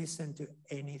 don't listen to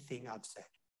anything I've said.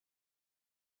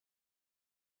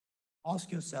 Ask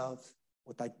yourself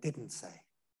what I didn't say,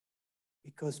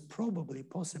 because probably,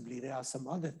 possibly, there are some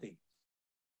other things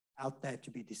out there to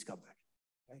be discovered.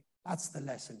 Okay? That's the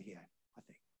lesson here, I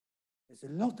think. There's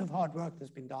a lot of hard work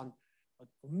that's been done, but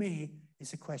for me,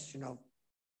 it's a question of,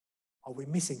 are we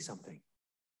missing something?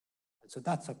 And so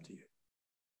that's up to you.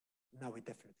 Now we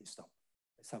definitely stop.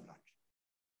 Let's have lunch.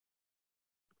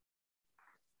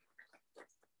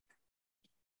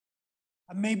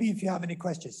 And maybe if you have any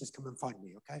questions, just come and find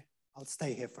me, okay? I'll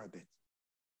stay here for a bit.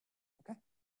 Okay?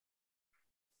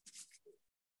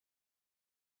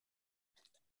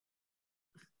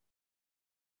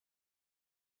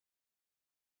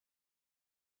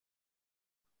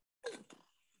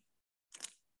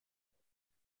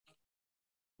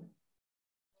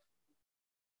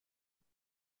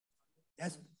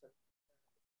 Yes?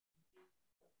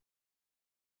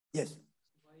 Yes.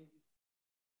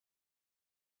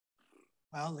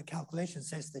 Well, the calculation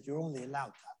says that you're only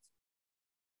allowed that.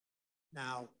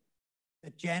 Now, the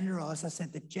general, as I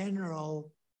said, the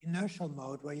general inertial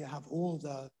mode where you have all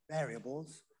the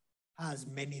variables has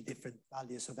many different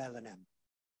values of L and M.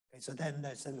 Okay, so then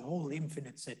there's a whole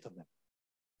infinite set of them,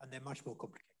 and they're much more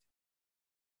complicated.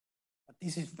 But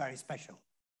this is very special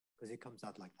because it comes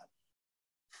out like that.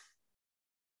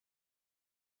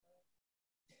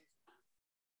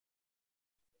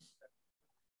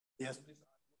 Yes.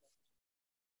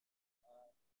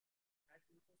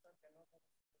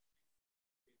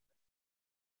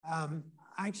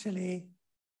 Actually,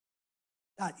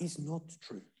 that is not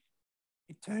true.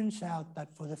 It turns out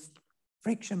that for the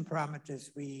friction parameters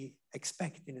we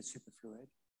expect in a superfluid,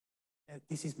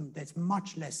 there's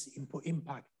much less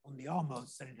impact on the R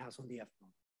modes than it has on the F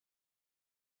mode.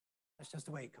 That's just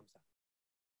the way it comes out.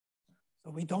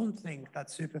 So we don't think that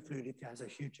superfluidity has a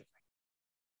huge effect.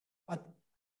 But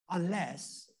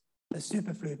unless the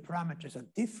superfluid parameters are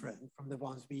different from the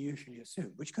ones we usually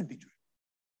assume, which could be true.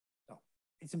 So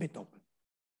it's a bit open.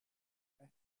 Okay.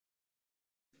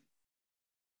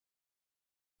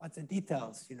 But the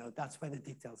details, you know, that's where the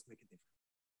details make a difference.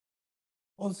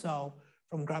 Also,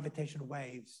 from gravitational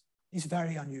waves, is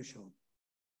very unusual.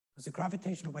 Because the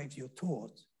gravitational waves you're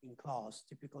taught in class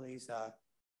typically is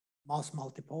mass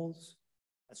multiples.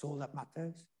 That's all that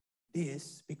matters.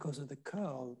 This, because of the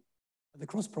curl, the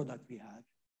cross product we had,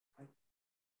 right,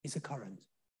 is a current.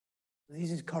 So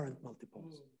this is current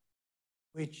multiples,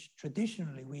 which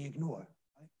traditionally we ignore.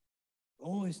 Right? We're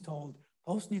always told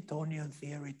post-Newtonian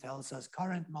theory tells us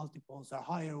current multiples are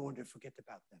higher order, forget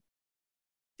about them.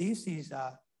 This is,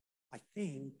 I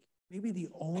think, maybe the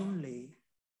only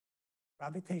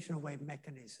gravitational wave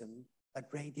mechanism that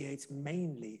radiates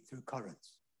mainly through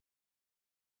currents,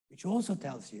 which also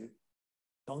tells you,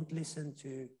 don't listen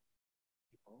to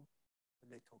people when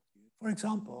they talk to you. For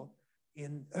example,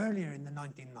 earlier in the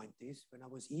 1990s, when I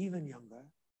was even younger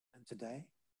than today,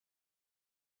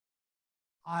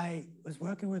 I was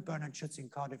working with Bernard Schutz in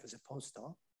Cardiff as a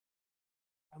postdoc,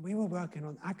 and we were working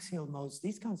on axial modes,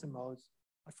 these kinds of modes,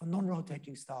 but for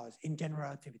non-rotating stars in general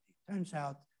relativity. Turns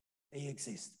out they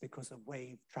exist because of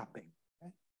wave trapping.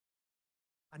 Okay?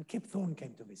 And Kip Thorne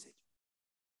came to visit.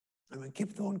 And when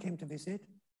Kip Thorne came to visit,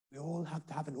 we all had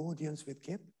to have an audience with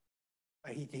Kip.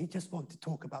 But he just wanted to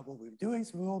talk about what we were doing,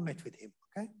 so we all met with him,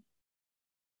 okay?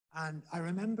 And I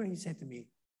remember he said to me,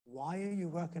 why are you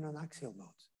working on axial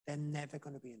modes? They're never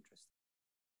going to be interested.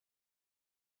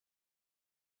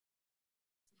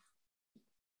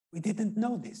 We didn't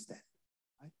know this then.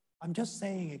 Right? I'm just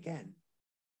saying again,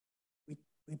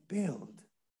 we build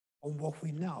on what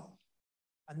we know.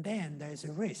 And then there's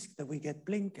a risk that we get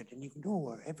blinkered and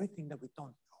ignore everything that we don't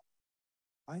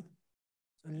know, right?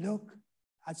 So look,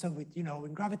 you know,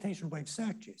 in gravitational wave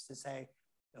searches, they say,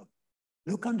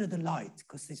 look under the light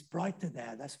because it's brighter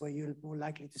there. That's where you're more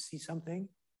likely to see something.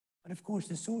 But of course,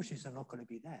 the sources are not going to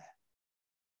be there.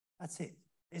 That's it.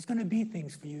 There's going to be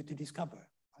things for you to discover,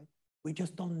 right? We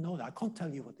just don't know that. I can't tell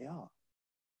you what they are.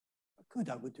 If I could,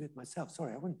 I would do it myself.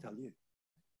 Sorry, I wouldn't tell you.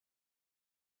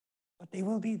 But they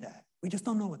will be there. We just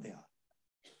don't know what they are.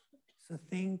 So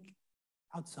think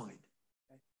outside.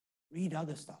 Okay? Read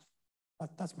other stuff.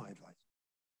 But that's my advice.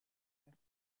 Okay?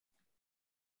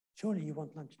 Surely you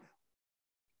want lunch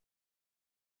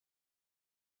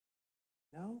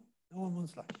now? No? No one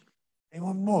wants lunch. They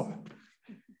want more.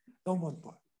 Don't want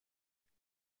more.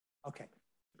 Okay.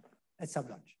 Let's have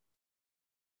lunch.